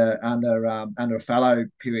under a fallow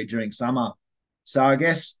period during summer. So I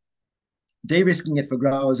guess de-risking it for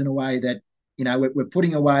growers in a way that we're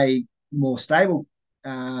putting away more stable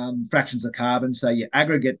fractions of carbon, so your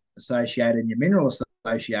aggregate associated and your mineral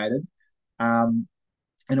associated, in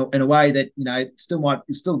a way that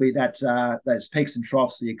still be that those peaks and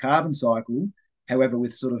troughs for your carbon cycle, however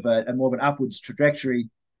with sort of a more of an upwards trajectory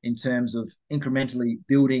in terms of incrementally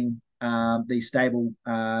building these stable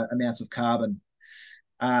amounts of carbon.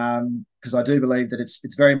 Because I do believe that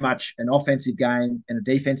it's very much an offensive game and a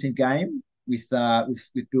defensive game with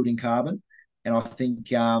building carbon. And I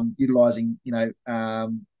think utilising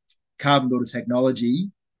carbon builder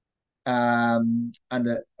technology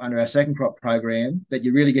under our second crop program, that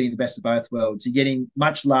you're really getting the best of both worlds. You're getting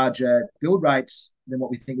much larger build rates than what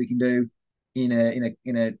we think we can do in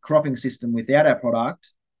a cropping system without our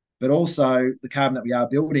product, but also the carbon that we are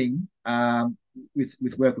building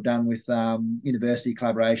with work we've done with university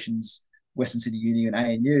collaborations, Western Sydney Uni and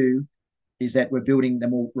ANU, is that we're building the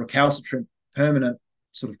more recalcitrant, permanent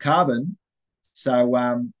sort of carbon.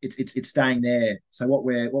 So it's staying there. So what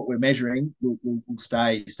we're measuring will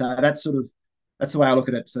stay. So that's the way I look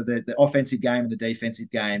at it. So the offensive game and the defensive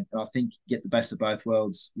game, and I think you get the best of both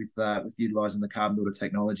worlds with utilising the carbon builder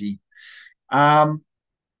technology. The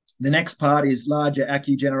next part is larger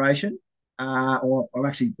ACCU generation. Or I've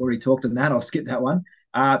actually already talked on that. I'll skip that one.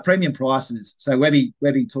 Premium prices. So Webby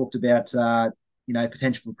talked about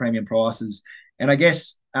potential for premium prices, and I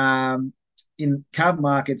guess in carbon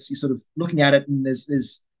markets, you're sort of looking at it, and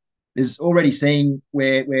there's already seeing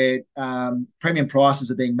where premium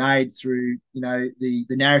prices are being made through the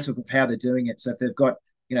narrative of how they're doing it. So if they've got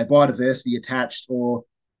biodiversity attached, or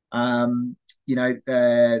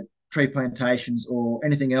tree plantations, or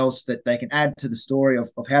anything else that they can add to the story of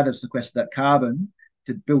how they've sequestered that carbon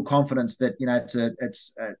to build confidence that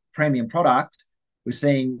it's a premium product, we're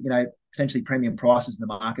seeing potentially premium prices in the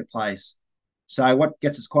marketplace. So what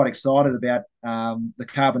gets us quite excited about the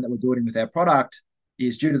carbon that we're building with our product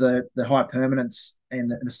is due to the high permanence and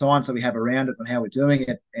the science that we have around it and how we're doing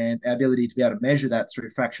it, and our ability to be able to measure that through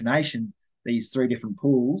fractionation, these three different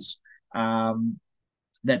pools,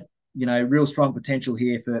 that real strong potential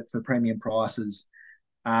here for premium prices.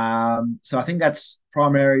 So I think that's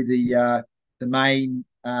primarily the main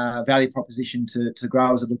value proposition to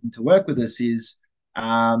growers that are looking to work with us is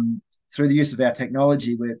through the use of our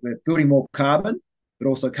technology, we're building more carbon, but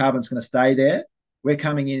also carbon's going to stay there. We're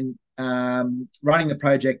coming in, running the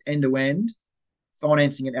project end to end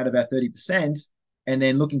financing it out of our 30%, and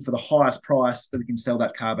then looking for the highest price that we can sell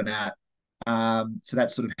that carbon at. So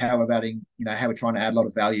that's sort of how we're adding, how we're trying to add a lot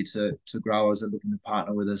of value to growers that are looking to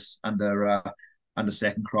partner with us under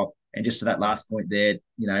second crop. And just to that last point there,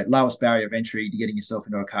 lowest barrier of entry to getting yourself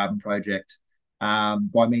into a carbon project, by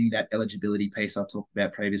meaning that eligibility piece I talked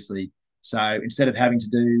about previously. So instead of having to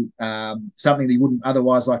do something that you wouldn't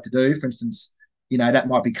otherwise like to do, for instance, that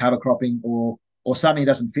might be cover cropping or something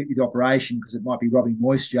that doesn't fit with the operation because it might be robbing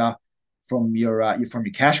moisture from your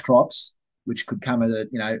cash crops, which could come at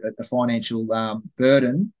a financial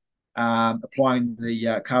burden. Applying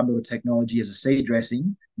the carbon technology as a seed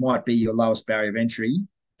dressing might be your lowest barrier of entry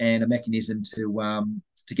and a mechanism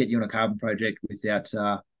to get you on a carbon project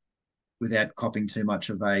without copping too much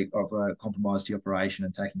of a compromise to your operation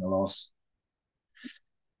and taking a loss.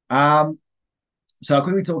 So I'll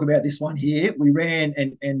quickly talk about this one here. We ran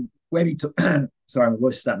and Webby sorry, my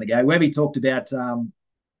voice is starting to go. Webby talked about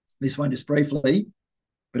this one just briefly,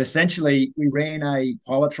 but essentially we ran a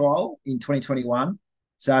pilot trial in 2021.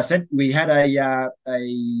 So we had a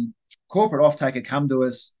corporate off-taker come to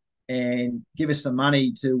us and give us some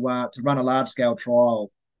money to run a large-scale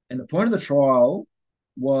trial. And the point of the trial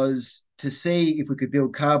was to see if we could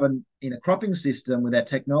build carbon in a cropping system with that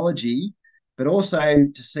technology, but also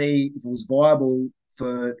to see if it was viable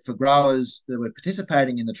for growers that were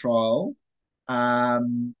participating in the trial, to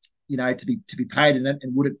be paid in it,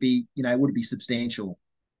 and would it be substantial?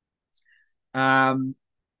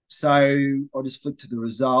 So I'll just flick to the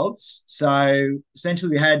results. So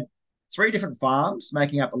essentially we had 3 different farms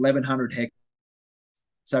making up 1,100 hectares.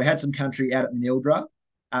 So we had some country out at Manildra,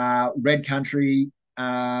 red country,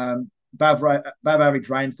 above average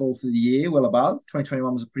rainfall for the year, well above.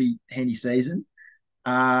 2021 was a pretty handy season.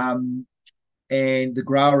 And the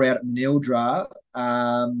grower out at Manildra,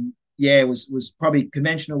 was probably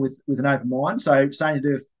conventional with an open mind. So starting to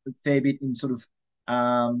do a fair bit in sort of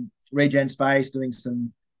regen space, doing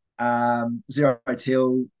some zero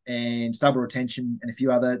till and stubble retention and a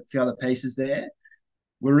few other pieces there.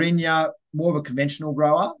 Warinya, more of a conventional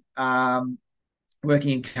grower,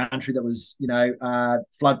 working in country that was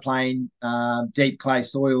floodplain, deep clay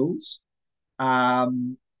soils,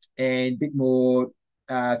 and a bit more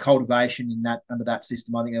cultivation under that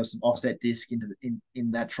system. I think there was some offset disc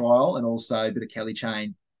in that trial, and also a bit of Kelly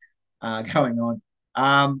chain going on.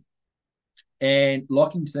 And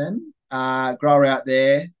Lockington, grower out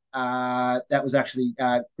there, that was actually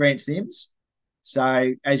Grant Sims.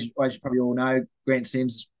 So as you probably all know, Grant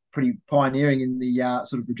Sims is pretty pioneering in the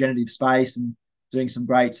sort of regenerative space and doing some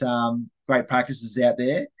great practices out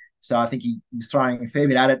there. So I think he was throwing a fair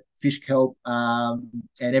bit at it, fish kelp, and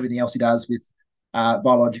everything else he does with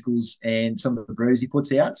biologicals and some of the brews he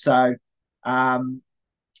puts out. So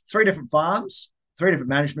 3 different farms, 3 different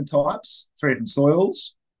management types, 3 different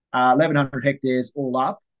soils, 1,100 hectares all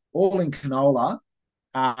up, all in canola.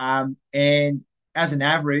 And as an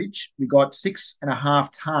average, we got 6.5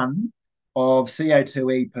 tonne of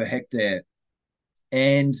CO2e per hectare.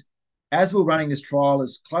 And as we're running this trial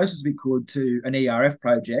as close as we could to an ERF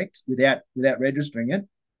project without registering it,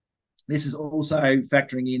 this is also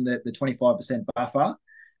factoring in the 25% buffer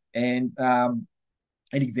and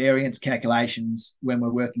any variance calculations when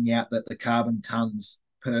we're working out the carbon tonnes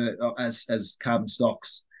as carbon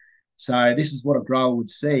stocks. So this is what a grower would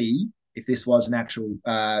see if this was an actual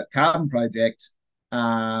carbon project,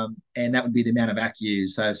 and that would be the amount of ACCUs.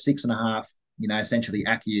 So 6.5, essentially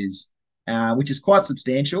ACCUs, which is quite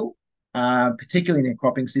substantial, particularly in a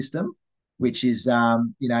cropping system, which is,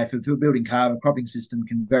 if we're building carbon, cropping system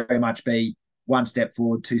can very much be 1 step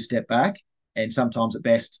forward, 2 step back, and sometimes at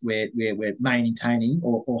best we're maintaining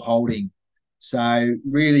or holding. So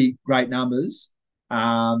really great numbers,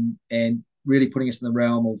 and really putting us in the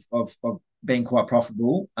realm of being quite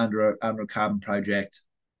profitable under a carbon project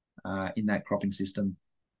in that cropping system.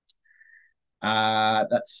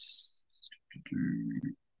 That's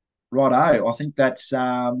righto. I think that's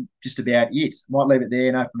just about it. Might leave it there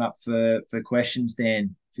and open up for questions,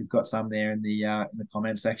 Dan, if you've got some there in the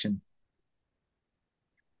comment section.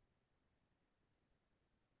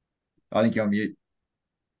 I think you're on mute.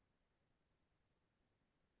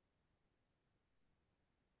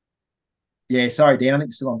 Yeah, sorry, Dan. I think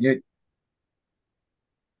you're still on mute.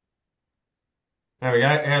 There we go.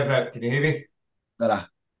 How's that? Can you hear me? Better.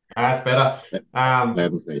 That's better. Loud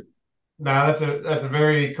and clear. No, that's a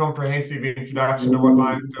very comprehensive introduction to what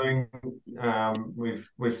Loam's doing.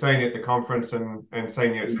 We've seen you at the conference and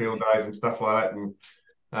seen you at field days and stuff like that, and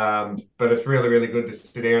but it's really, really good to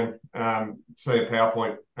sit down, see a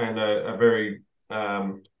PowerPoint and a very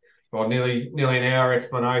nearly an hour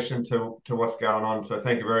explanation to what's going on. So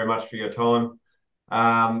thank you very much for your time.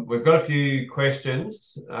 We've got a few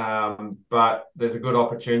questions, but there's a good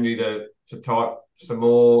opportunity to type some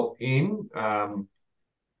more in.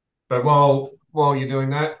 But while you're doing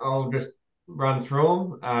that, I'll just run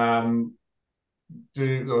through them.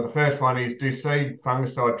 The first one is, do seed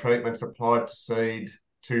fungicide treatments applied to seed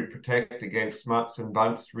to protect against smuts and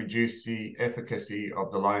bunts reduce the efficacy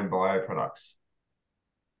of the Loam bioproducts?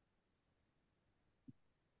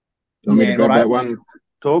 Do you want me to grab that one,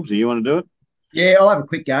 Torbs, or you want to do it? Yeah, I'll have a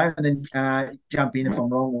quick go and then jump in if I'm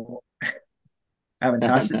wrong or haven't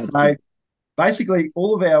touched it. So basically,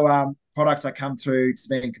 all of our products that come through to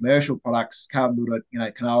being commercial products, carbon builder,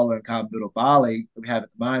 canola and carbon builder barley that we have at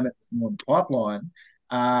the moment, more in the pipeline,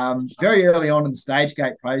 very early on in the stage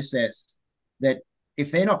gate process, that if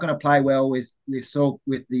they're not going to play well with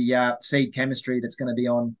the seed chemistry that's going to be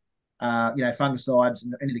on, fungicides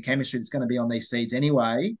and any of the chemistry that's going to be on these seeds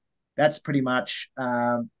anyway, that's pretty much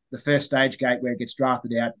the first stage gate where it gets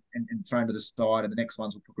drafted out and thrown to the side, and the next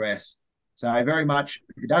ones will progress. So very much,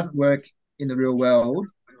 if it doesn't work in the real world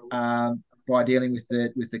by dealing with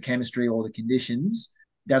the chemistry or the conditions,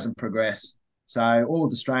 it doesn't progress. So all of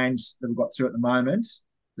the strains that we've got through at the moment,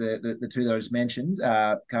 the two that I just mentioned,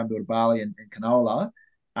 carbon builder barley and canola,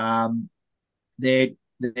 they're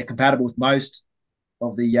compatible with most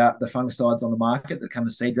of the fungicides on the market that come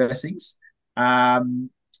as seed dressings.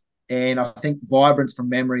 And I think Vibrance from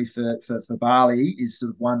memory for barley is sort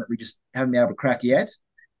of one that we just haven't been able to crack yet,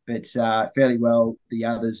 but fairly well the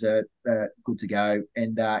others are good to go.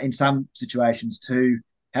 And in some situations too,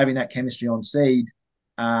 having that chemistry on seed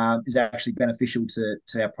is actually beneficial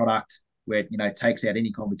to our product, where it takes out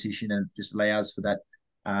any competition and just allows for that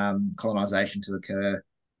colonisation to occur.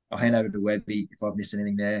 I'll hand over to Webby if I've missed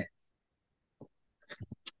anything there.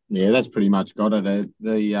 Yeah, that's pretty much got it.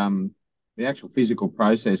 The actual physical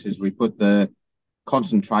process is we put the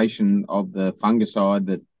concentration of the fungicide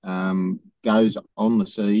that goes on the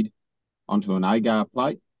seed onto an agar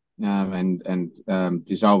plate and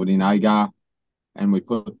dissolve it in agar, and we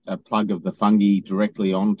put a plug of the fungi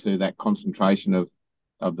directly onto that concentration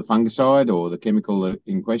of the fungicide or the chemical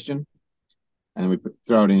in question, and we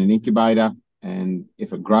throw it in an incubator, and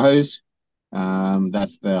if it grows,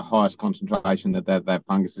 that's the highest concentration that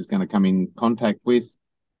fungus is going to come in contact with.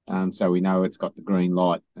 So we know it's got the green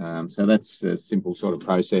light. So that's a simple sort of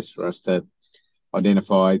process for us to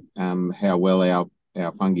identify how well our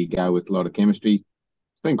fungi go with a lot of chemistry.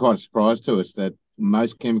 It's been quite a surprise to us that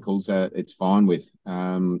most chemicals it's fine with.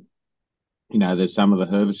 There's some of the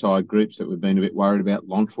herbicide groups that we've been a bit worried about,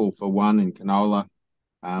 Lontrol for one in canola.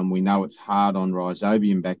 We know it's hard on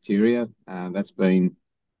rhizobium bacteria. That's been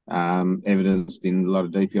evidenced in a lot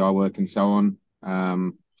of DPI work and so on.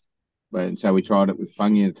 But so we tried it with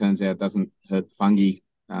fungi, and it turns out it doesn't hurt the fungi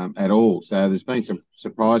at all. So there's been some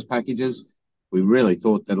surprise packages. We really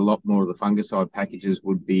thought that a lot more of the fungicide packages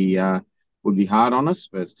would be hard on us,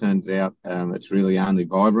 but it's turned out it's really only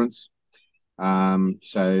Vibrance.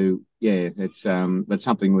 So yeah, it's but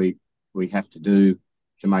something we have to do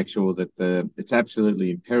to make sure that it's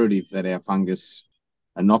absolutely imperative that our fungus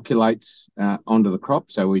inoculates onto the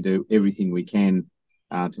crop. So we do everything we can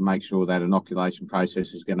to make sure that inoculation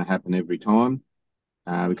process is going to happen every time.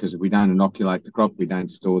 Because if we don't inoculate the crop, we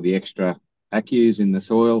don't store the extra accus in the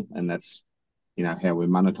soil, and that's how we're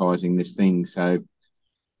monetizing this thing. So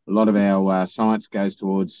a lot of our science goes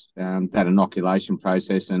towards that inoculation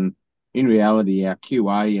process, and in reality, our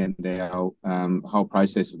QA and our whole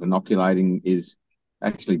process of inoculating is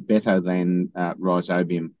actually better than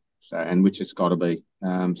rhizobium, and which it's got to be.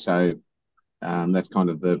 So that's kind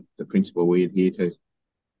of the principle we adhere to.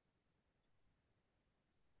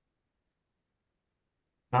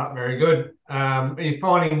 Very good. Are you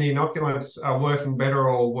finding the inoculants are working better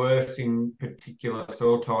or worse in particular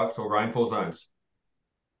soil types or rainfall zones?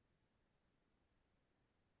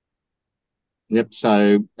 Yep.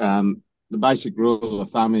 So the basic rule of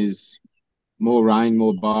thumb is more rain,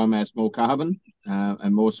 more biomass, more carbon,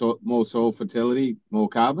 and more soil fertility, more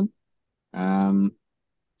carbon.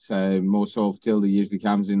 So more soil fertility usually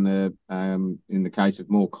comes in the case of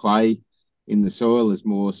more clay in the soil. There's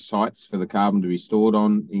more sites for the carbon to be stored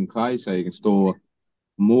on in clay, so you can store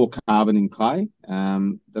more carbon in clay.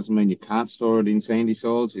 Doesn't mean you can't store it in sandy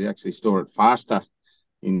soils. You actually store it faster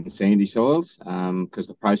in sandy soils because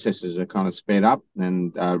the processes are kind of sped up,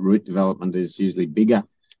 and root development is usually bigger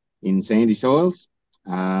in sandy soils.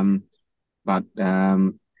 But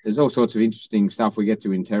there's all sorts of interesting stuff. We get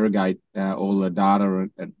to interrogate all the data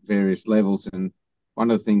at various levels, and one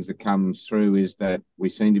of the things that comes through is that we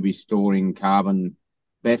seem to be storing carbon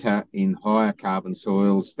better in higher carbon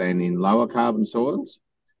soils than in lower carbon soils.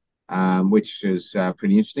 which is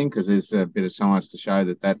pretty interesting because there's a bit of science to show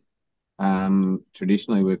that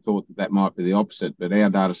traditionally we've thought that might be the opposite, but our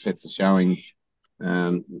data sets are showing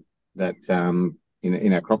that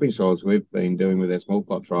in our cropping soils we've been doing with our small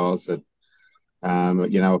plot trials that a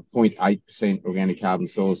 0.8% organic carbon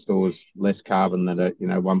soil stores less carbon than a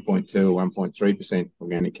 1.2 or 1.3%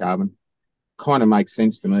 organic carbon. Kind of makes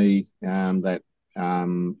sense to me that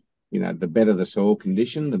the better the soil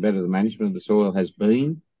condition, the better the management of the soil has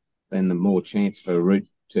been, then the more chance for a root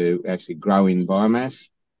to actually grow in biomass.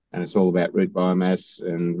 And it's all about root biomass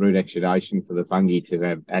and root exudation for the fungi to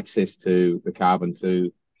have access to the carbon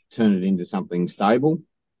to turn it into something stable.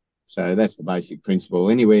 So that's the basic principle.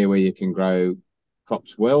 Anywhere where you can grow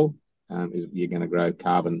crops well, you're going to grow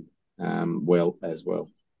carbon well as well.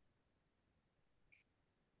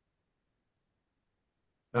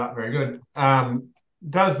 Very good.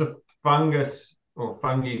 Does the fungus or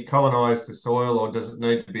fungi colonise the soil, or does it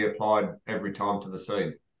need to be applied every time to the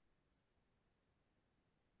seed?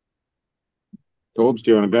 Torbs,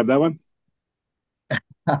 do you want to grab that one?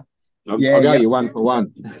 I'll go you one for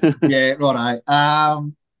one. Yeah,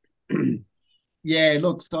 righto. Yeah,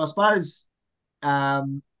 look, so I suppose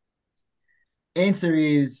answer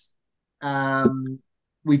is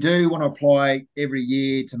we do want to apply every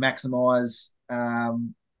year to maximise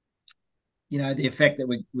the effect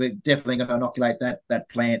that we're definitely going to inoculate that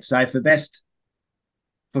plant. So for best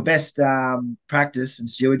practice and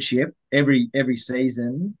stewardship, every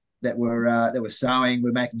season that we're sowing,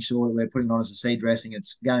 we're making sure that we're putting it on as a seed dressing.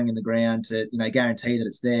 It's going in the ground to guarantee that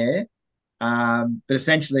it's there. But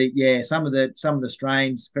essentially, yeah, some of the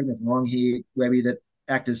strains, correct me if I'm wrong here, Webby, that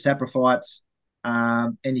act as saprophytes,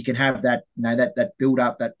 and you can have that that build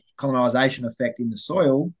up, that colonisation effect in the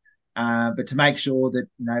soil. But to make sure that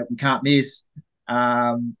we can't miss,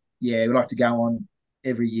 we like to go on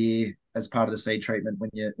every year as part of the seed treatment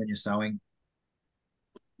when you're sowing.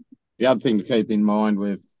 The other thing to keep in mind,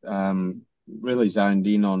 we've really zoned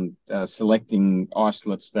in on selecting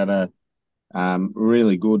isolates that are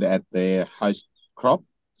really good at their host crop.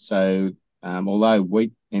 So although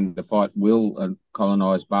wheat endophyte will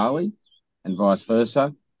colonise barley and vice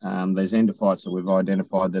versa, there's endophytes that we've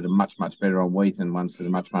identified that are much, much better on wheat and ones that are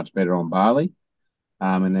much, much better on barley.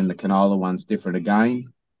 And then the canola one's different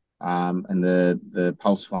again. And the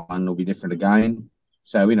pulse one will be different again.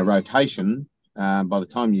 So in a rotation, by the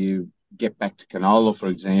time you get back to canola, for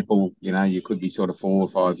example, you could be sort of 4 or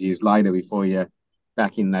 5 years later before you're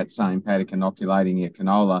back in that same paddock inoculating your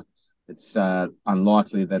canola. It's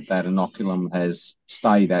unlikely that inoculum has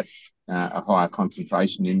stayed at a higher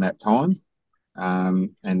concentration in that time.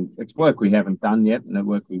 And it's work we haven't done yet, and the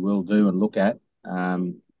work we will do and look at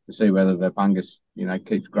to see whether the fungus,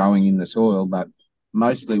 keeps growing in the soil. But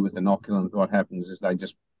mostly with inoculums, what happens is they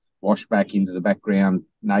just wash back into the background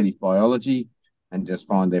native biology and just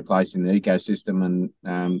find their place in the ecosystem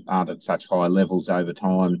and aren't at such high levels over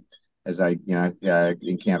time as they,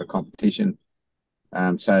 encounter competition.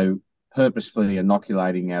 So purposefully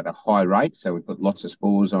inoculating at a high rate. So we put lots of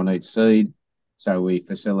spores on each seed. So we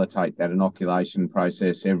facilitate that inoculation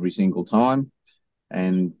process every single time.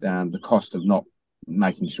 And the cost of not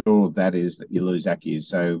making sure of that is that you lose accus.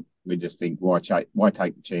 So we just think, why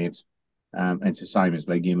take the chance? And it's the same as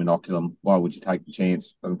legume inoculum. Why would you take the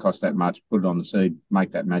chance? Doesn't cost that much. Put it on the seed,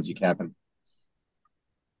 make that magic happen.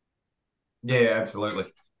 Yeah, absolutely.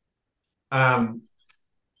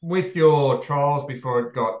 With your trials before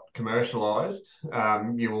it got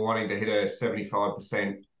commercialised, you were wanting to hit a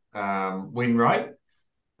 75% win rate,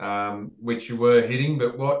 which you were hitting.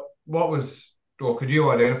 But what was, or could you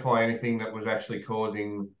identify anything that was actually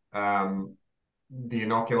causing the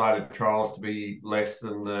inoculated trials to be less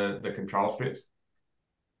than the control strips?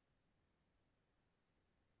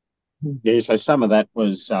 Yeah, so some of that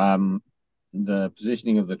was the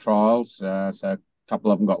positioning of the trials. So a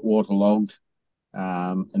couple of them got waterlogged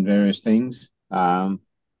and various things. Some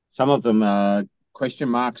of them are question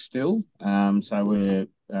marks still. So we're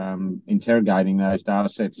interrogating those data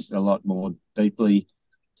sets a lot more deeply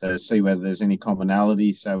to see whether there's any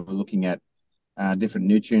commonality. So we're looking at different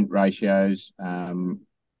nutrient ratios,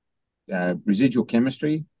 residual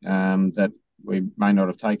chemistry that we may not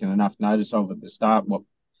have taken enough notice of at the start.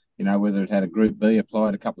 Whether it had a group B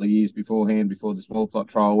applied a couple of years beforehand before the small plot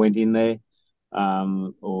trial went in there,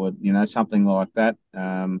 or something like that.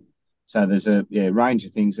 So there's a range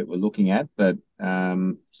of things that we're looking at, but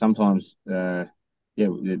sometimes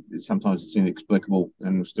sometimes it's inexplicable,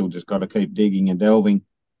 and we've still just got to keep digging and delving.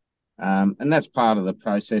 And that's part of the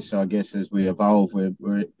process, I guess, as we evolve.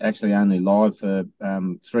 We're actually only live for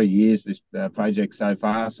 3 years, this project so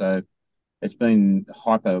far. So it's been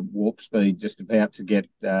hyper warp speed just about to get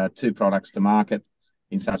 2 products to market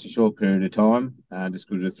in such a short period of time. Just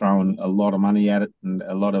because we're throwing a lot of money at it, and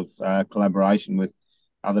a lot of collaboration with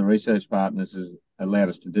other research partners has allowed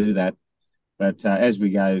us to do that. But as we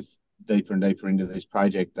go deeper and deeper into this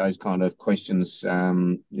project, those kind of questions, are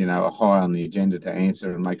high on the agenda to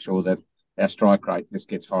answer and make sure that our strike rate just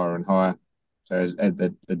gets higher and higher. So as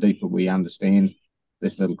the deeper we understand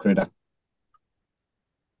this little critter.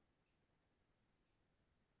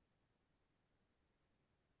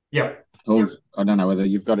 Yep. Torbs, I don't know whether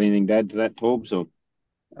you've got anything to add to that, Torbs, or...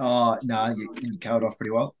 Oh, no, you covered off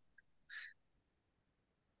pretty well.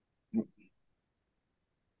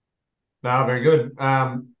 No, very good.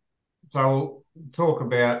 So we'll talk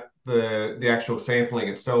about the actual sampling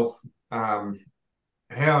itself. How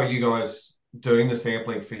are you guys doing the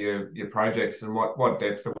sampling for your projects, and what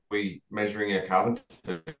depth are we measuring our carbon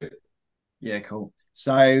to? Yeah, cool.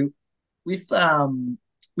 So with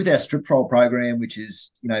our strip trial program, which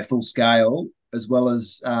is full scale, as well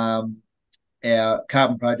as our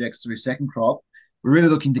carbon projects through second crop, we're really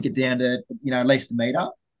looking to get down to at least a metre.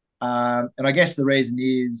 And I guess the reason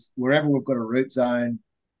is wherever we've got a root zone,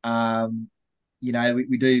 we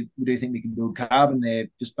do think we can build carbon there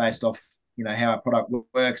just based off how our product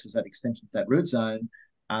works as that extension to that root zone.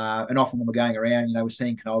 And often when we're going around, we're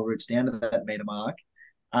seeing canola roots down to that metre mark.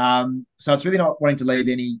 So it's really not wanting to leave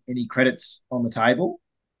any credits on the table.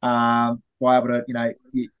 By able to,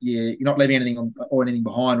 you're not leaving anything anything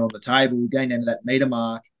behind on the table. We're going down to that metre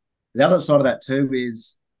mark. The other side of that too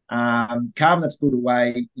is carbon that's built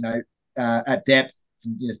away, at depth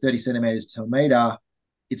from 30 centimetres to a metre.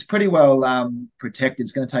 It's pretty well protected.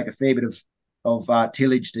 It's going to take a fair bit of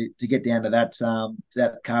tillage to get down to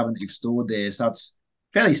that carbon that you've stored there. So it's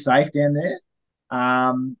fairly safe down there.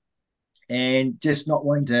 And just not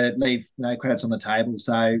wanting to leave credits on the table.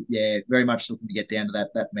 So yeah, very much looking to get down to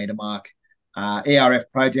that metre mark. ERF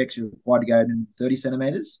projects are required to go in 30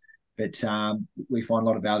 centimetres, but we find a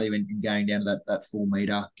lot of value in going down to that full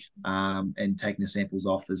metre and taking the samples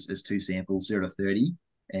off as 2 samples, 0 to 30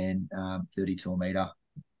 and 30 to a metre.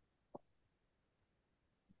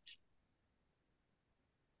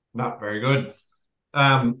 Not very good.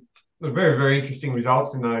 Very, very interesting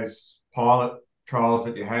results in those pilot trials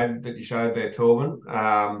that you showed there,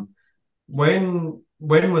 Torben. When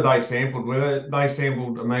were they sampled? Were they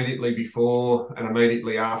sampled immediately before and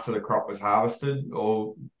immediately after the crop was harvested,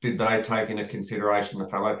 or did they take into consideration the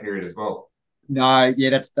fallow period as well? No, yeah,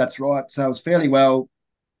 that's right. So it was fairly well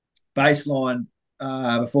baseline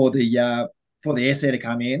before the essay to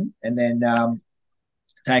come in, and then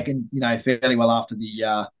taken fairly well after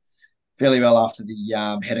the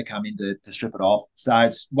header come in to strip it off. So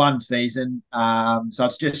it's 1 season. So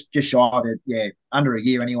it's just shy of it, under a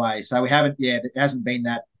year anyway. So we haven't, there hasn't been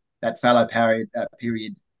that fallow period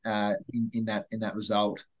in that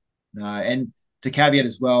result. No, and to caveat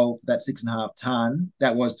as well, for that 6.5 tonne,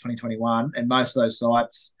 that was 2021, and most of those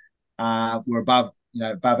sites were above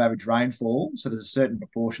average rainfall. So there's a certain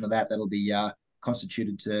proportion of that'll be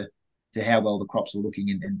constituted to how well the crops are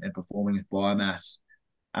looking and performing with biomass.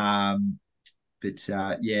 So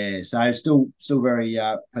still very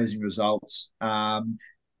pleasing results. And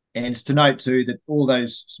it's to note too that all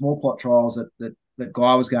those small plot trials that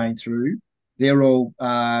Guy was going through, they're all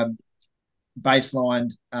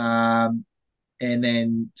baselined and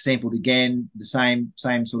then sampled again the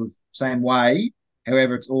same way.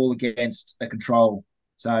 However, it's all against a control.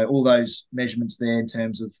 So all those measurements there in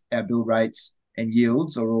terms of our build rates and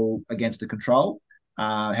yields are all against a control.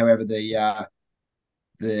 However, the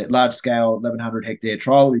large scale 1,100 hectare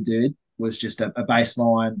trial we did was just a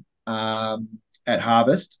baseline at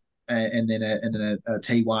harvest, and then a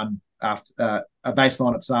T1 after a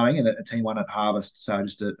baseline at sowing and a T1 at harvest. So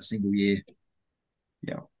just a single year.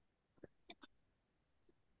 Yeah.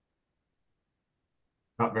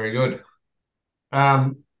 Not very good.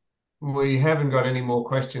 We haven't got any more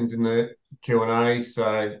questions in the Q&A,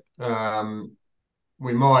 so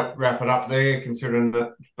we might wrap it up there, considering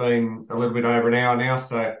that it's been a little bit over an hour now.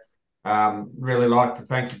 So really like to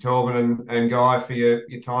thank you, Torben and Guy, for your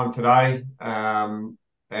time today.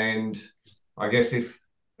 And I guess if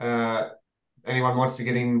anyone wants to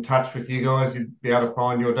get in touch with you guys, you'd be able to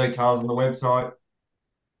find your details on the website.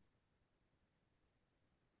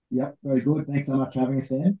 Yep, very good. Thanks so much for having us,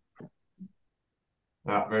 Dan.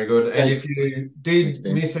 Very good. And if you did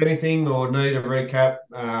miss anything or need a recap,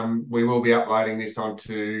 we will be uploading this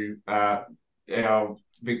onto our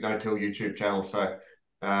VicNoTill YouTube channel. So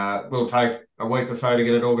we'll take a week or so to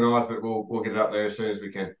get it organised, but we'll get it up there as soon as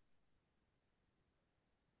we can.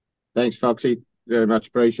 Thanks, Foxy. Very much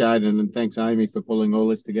appreciated, and thanks, Amy, for pulling all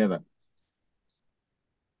this together.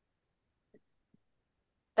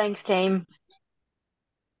 Thanks, team.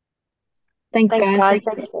 Thanks, Thanks, guys. guys.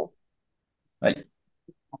 Thank Take you. care. Bye.